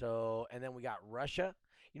 So, and then we got Russia.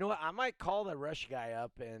 You know what? I might call the Russia guy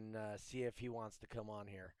up and see if he wants to come on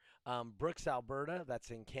here. Brooks, Alberta,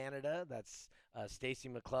 that's in Canada. That's Stacy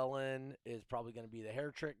McClellan is probably going to be the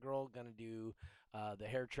hair trick girl, going to do the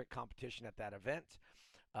hair trick competition at that event.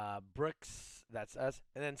 Brooks, that's us.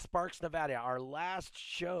 And then Sparks, Nevada, our last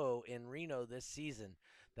show in Reno this season.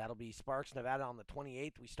 That'll be Sparks, Nevada on the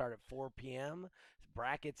 28th. We start at 4 p.m.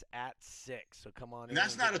 Brackets at 6. So come on in. And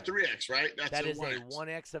that's not a 3X, right? That is a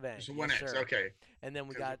 1X event. It's a 1X, yes, okay. And then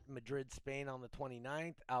we got Madrid, Spain on the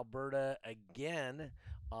 29th. Alberta again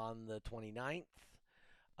on the 29th.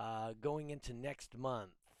 Going into next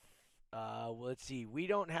month. Let's see. We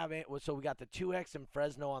don't have it. So we got the 2X in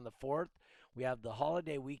Fresno on the 4th. We have the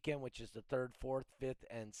holiday weekend, which is the 3rd, 4th, 5th,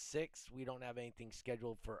 and 6th. We don't have anything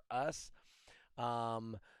scheduled for us.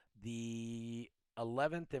 The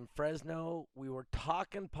 11th in Fresno, we were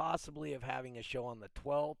talking possibly of having a show on the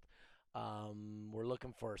 12th. We're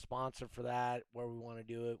looking for a sponsor for that, where we want to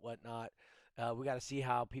do it, whatnot. We got to see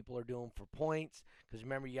how people are doing for points, because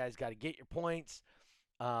remember, you guys got to get your points.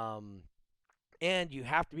 And you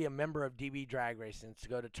have to be a member of DB Drag Racing. So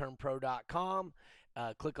go to turnpro.com,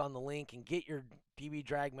 click on the link, and get your DB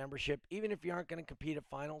Drag membership. Even if you aren't going to compete at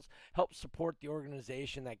finals, help support the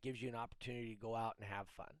organization that gives you an opportunity to go out and have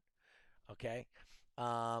fun. Okay?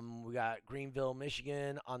 We got Greenville,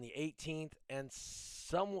 Michigan on the 18th, and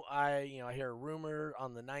I hear a rumor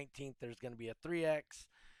on the 19th there's going to be a 3X.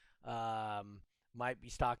 Might be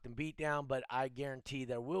Stockton Beatdown, but I guarantee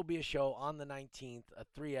there will be a show on the 19th, a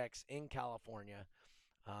 3X in California.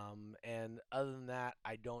 And other than that,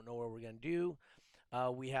 I don't know what we're going to do.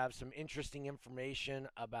 We have some interesting information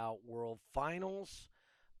about World Finals.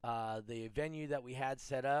 The venue that we had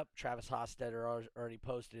set up, Travis Hostetter already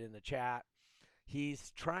posted in the chat.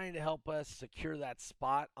 He's trying to help us secure that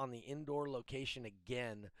spot on the indoor location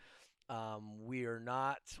again.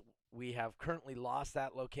 We have currently lost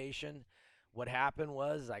that location. What happened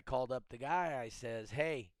was I called up the guy. I says,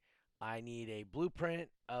 hey, I need a blueprint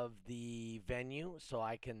of the venue so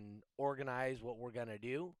I can organize what we're going to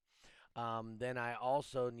do. Then I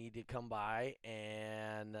also need to come by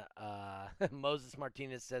and Moses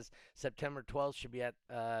Martinez says September 12th should be at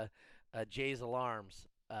Jay's Alarms.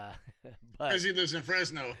 Because he lives in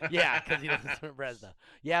Fresno. Yeah, because he lives in Fresno.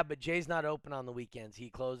 Yeah, but Jay's not open on the weekends. He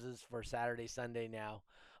closes for Saturday, Sunday now.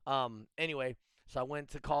 Anyway, so I went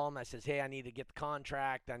to call him. I says, hey, I need to get the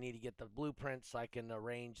contract. I need to get the blueprint so I can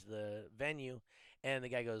arrange the venue. And the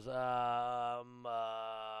guy goes, well,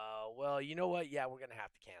 you know what? Yeah, we're going to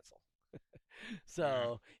have to cancel.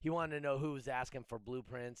 So he wanted to know who was asking for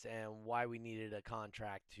blueprints and why we needed a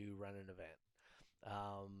contract to run an event.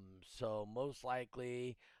 So most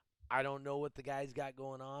likely, I don't know what the guy's got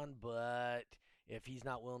going on, but if he's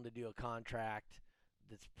not willing to do a contract,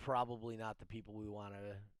 that's probably not the people we want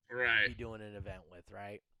to be doing an event with,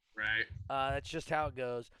 right? Right. That's just how it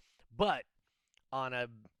goes. But on a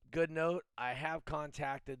good note, I have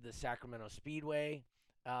contacted the Sacramento Speedway.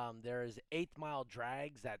 There is 8th Mile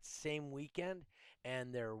Drags that same weekend,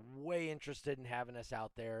 and they're way interested in having us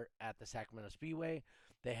out there at the Sacramento Speedway.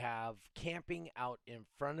 They have camping out in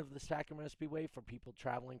front of the Sacramento Speedway for people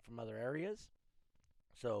traveling from other areas.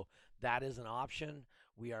 So that is an option.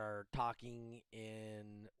 We are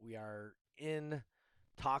in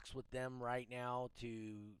talks with them right now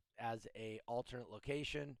as a alternate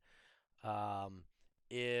location.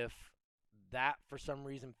 If that for some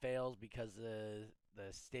reason fails because the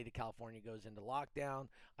state of California goes into lockdown,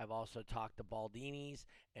 I've also talked to Baldini's,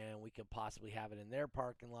 and we could possibly have it in their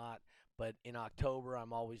parking lot. But in October,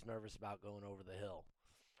 I'm always nervous about going over the hill.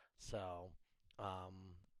 So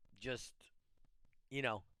just you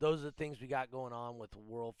know, those are the things we got going on with the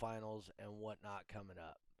World Finals and whatnot coming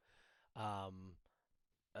up.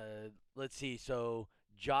 Let's see. So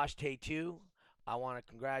Josh Tatu, I want to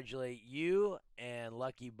congratulate you and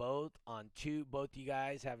Lucky both on both you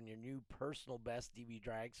guys having your new personal best DB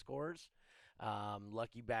drag scores.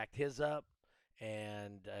 Lucky backed his up,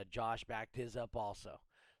 and Josh backed his up also.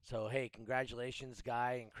 So, hey, congratulations,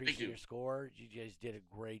 Guy, increasing your score. You guys did a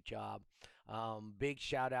great job. Big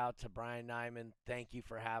shout out to Brian Nyman. Thank you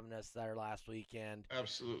for having us there last weekend.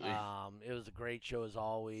 Absolutely. It was a great show as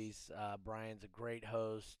always. Brian's a great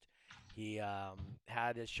host. He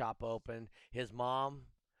had his shop open. His mom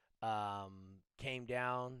came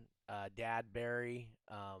down, Dad Barry,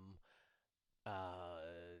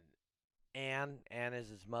 Ann is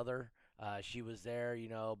his mother. She was there, you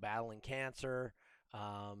know, battling cancer.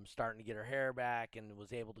 Starting to get her hair back and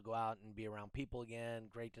was able to go out and be around people again.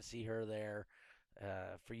 Great to see her there.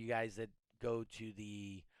 For you guys that go to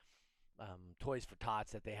the Toys for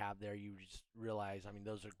Tots that they have there, you just realize, I mean,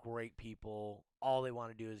 those are great people. All they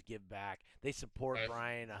want to do is give back. They support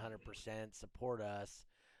Brian 100%, support us.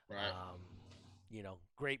 Right. You know,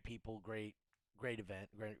 great people, great event,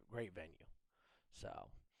 great venue. So,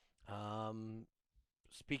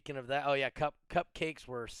 speaking of that, oh yeah, cupcakes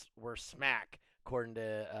were smack. According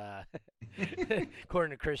to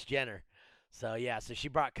Kris Jenner. So yeah, so she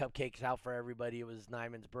brought cupcakes out for everybody. It was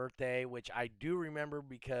Nyman's birthday, which I do remember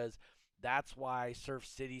because that's why Surf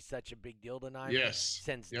City's such a big deal to Nyman. Yes.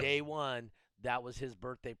 Since day one, that was his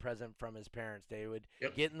birthday present from his parents. They would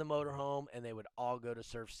get in the motorhome and they would all go to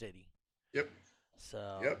Surf City. Yep.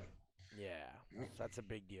 So yeah, so that's a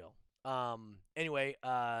big deal. Anyway,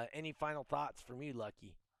 any final thoughts for me,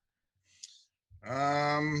 Lucky?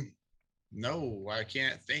 No, I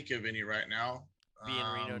can't think of any right now. Be in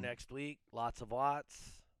Reno next week. Lots of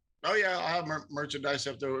Watts. Oh yeah, I'll have merchandise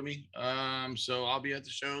up there with me. So I'll be at the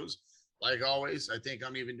shows like always. I think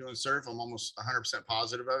I'm even doing surf. I'm almost 100%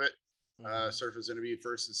 positive of it. Surf is going to be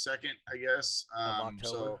 1st and 2nd, I guess. October.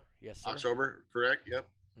 So yes, sir. October, correct? Yep.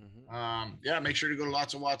 Yeah, make sure to go to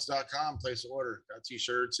lotsofwatts.com, place an order. Got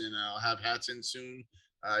t-shirts, and I'll have hats in soon.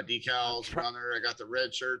 Decals, runner. I got the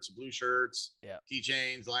red shirts, blue shirts,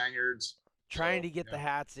 keychains, lanyards. Trying to get the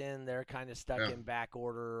hats in. They're kind of stuck in back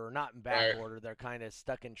order, or not in back order. They're kind of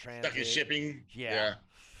stuck in transit. Stuck in shipping. Yeah.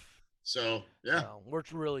 So, we're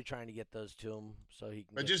really trying to get those to him so he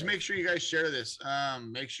can. But just make sure you guys share this.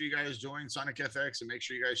 Make sure you guys join Sonic FX and make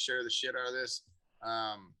sure you guys share the shit out of this.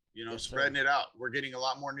 You know, spreading it out. We're getting a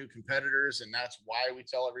lot more new competitors, and that's why we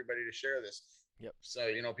tell everybody to share this. Yep. So,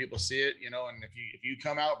 you know, people see it, you know, and if you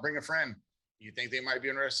come out, bring a friend. You think they might be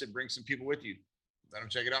interested, bring some people with you. Let them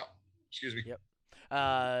check it out. Excuse me. Yep.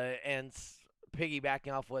 And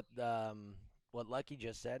piggybacking off what Lucky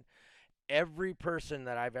just said, every person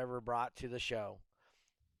that I've ever brought to the show,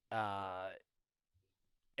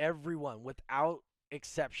 everyone without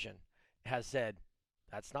exception has said,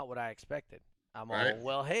 that's not what I expected. I'm all,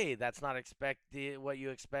 well, hey, that's not what you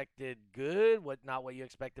expected good, not what you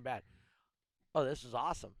expected bad. Oh, this is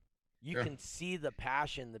awesome. You can see the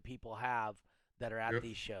passion that people have that are at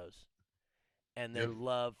these shows and their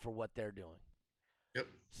love for what they're doing. Yep.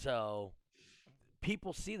 So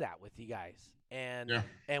people see that with you guys, and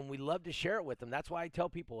we love to share it with them. That's why I tell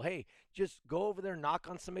people, hey, just go over there, knock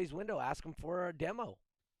on somebody's window, ask them for a demo.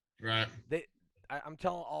 Right. I'm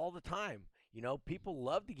telling all the time, you know, people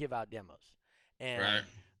love to give out demos, and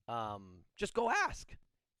just go ask.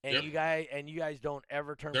 And you guys don't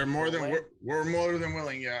ever turn. We're more than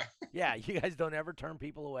willing. Yeah. Yeah, you guys don't ever turn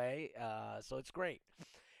people away. So it's great.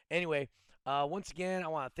 Anyway. Once again, I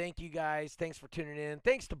want to thank you guys. Thanks for tuning in.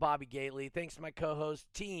 Thanks to Bobby Gately. Thanks to my co-host,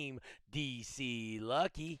 Team DC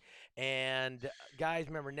Lucky. And, guys,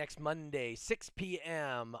 remember, next Monday, 6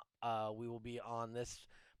 p.m., we will be on this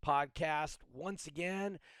podcast once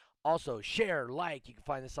again. Also, share, like. You can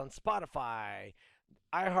find this on Spotify,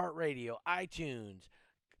 iHeartRadio, iTunes.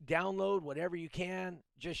 Download whatever you can.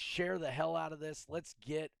 Just share the hell out of this. Let's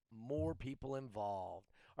get more people involved.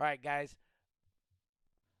 All right, guys.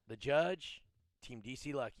 The Judge, Team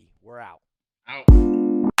DC Lucky. We're out. Out.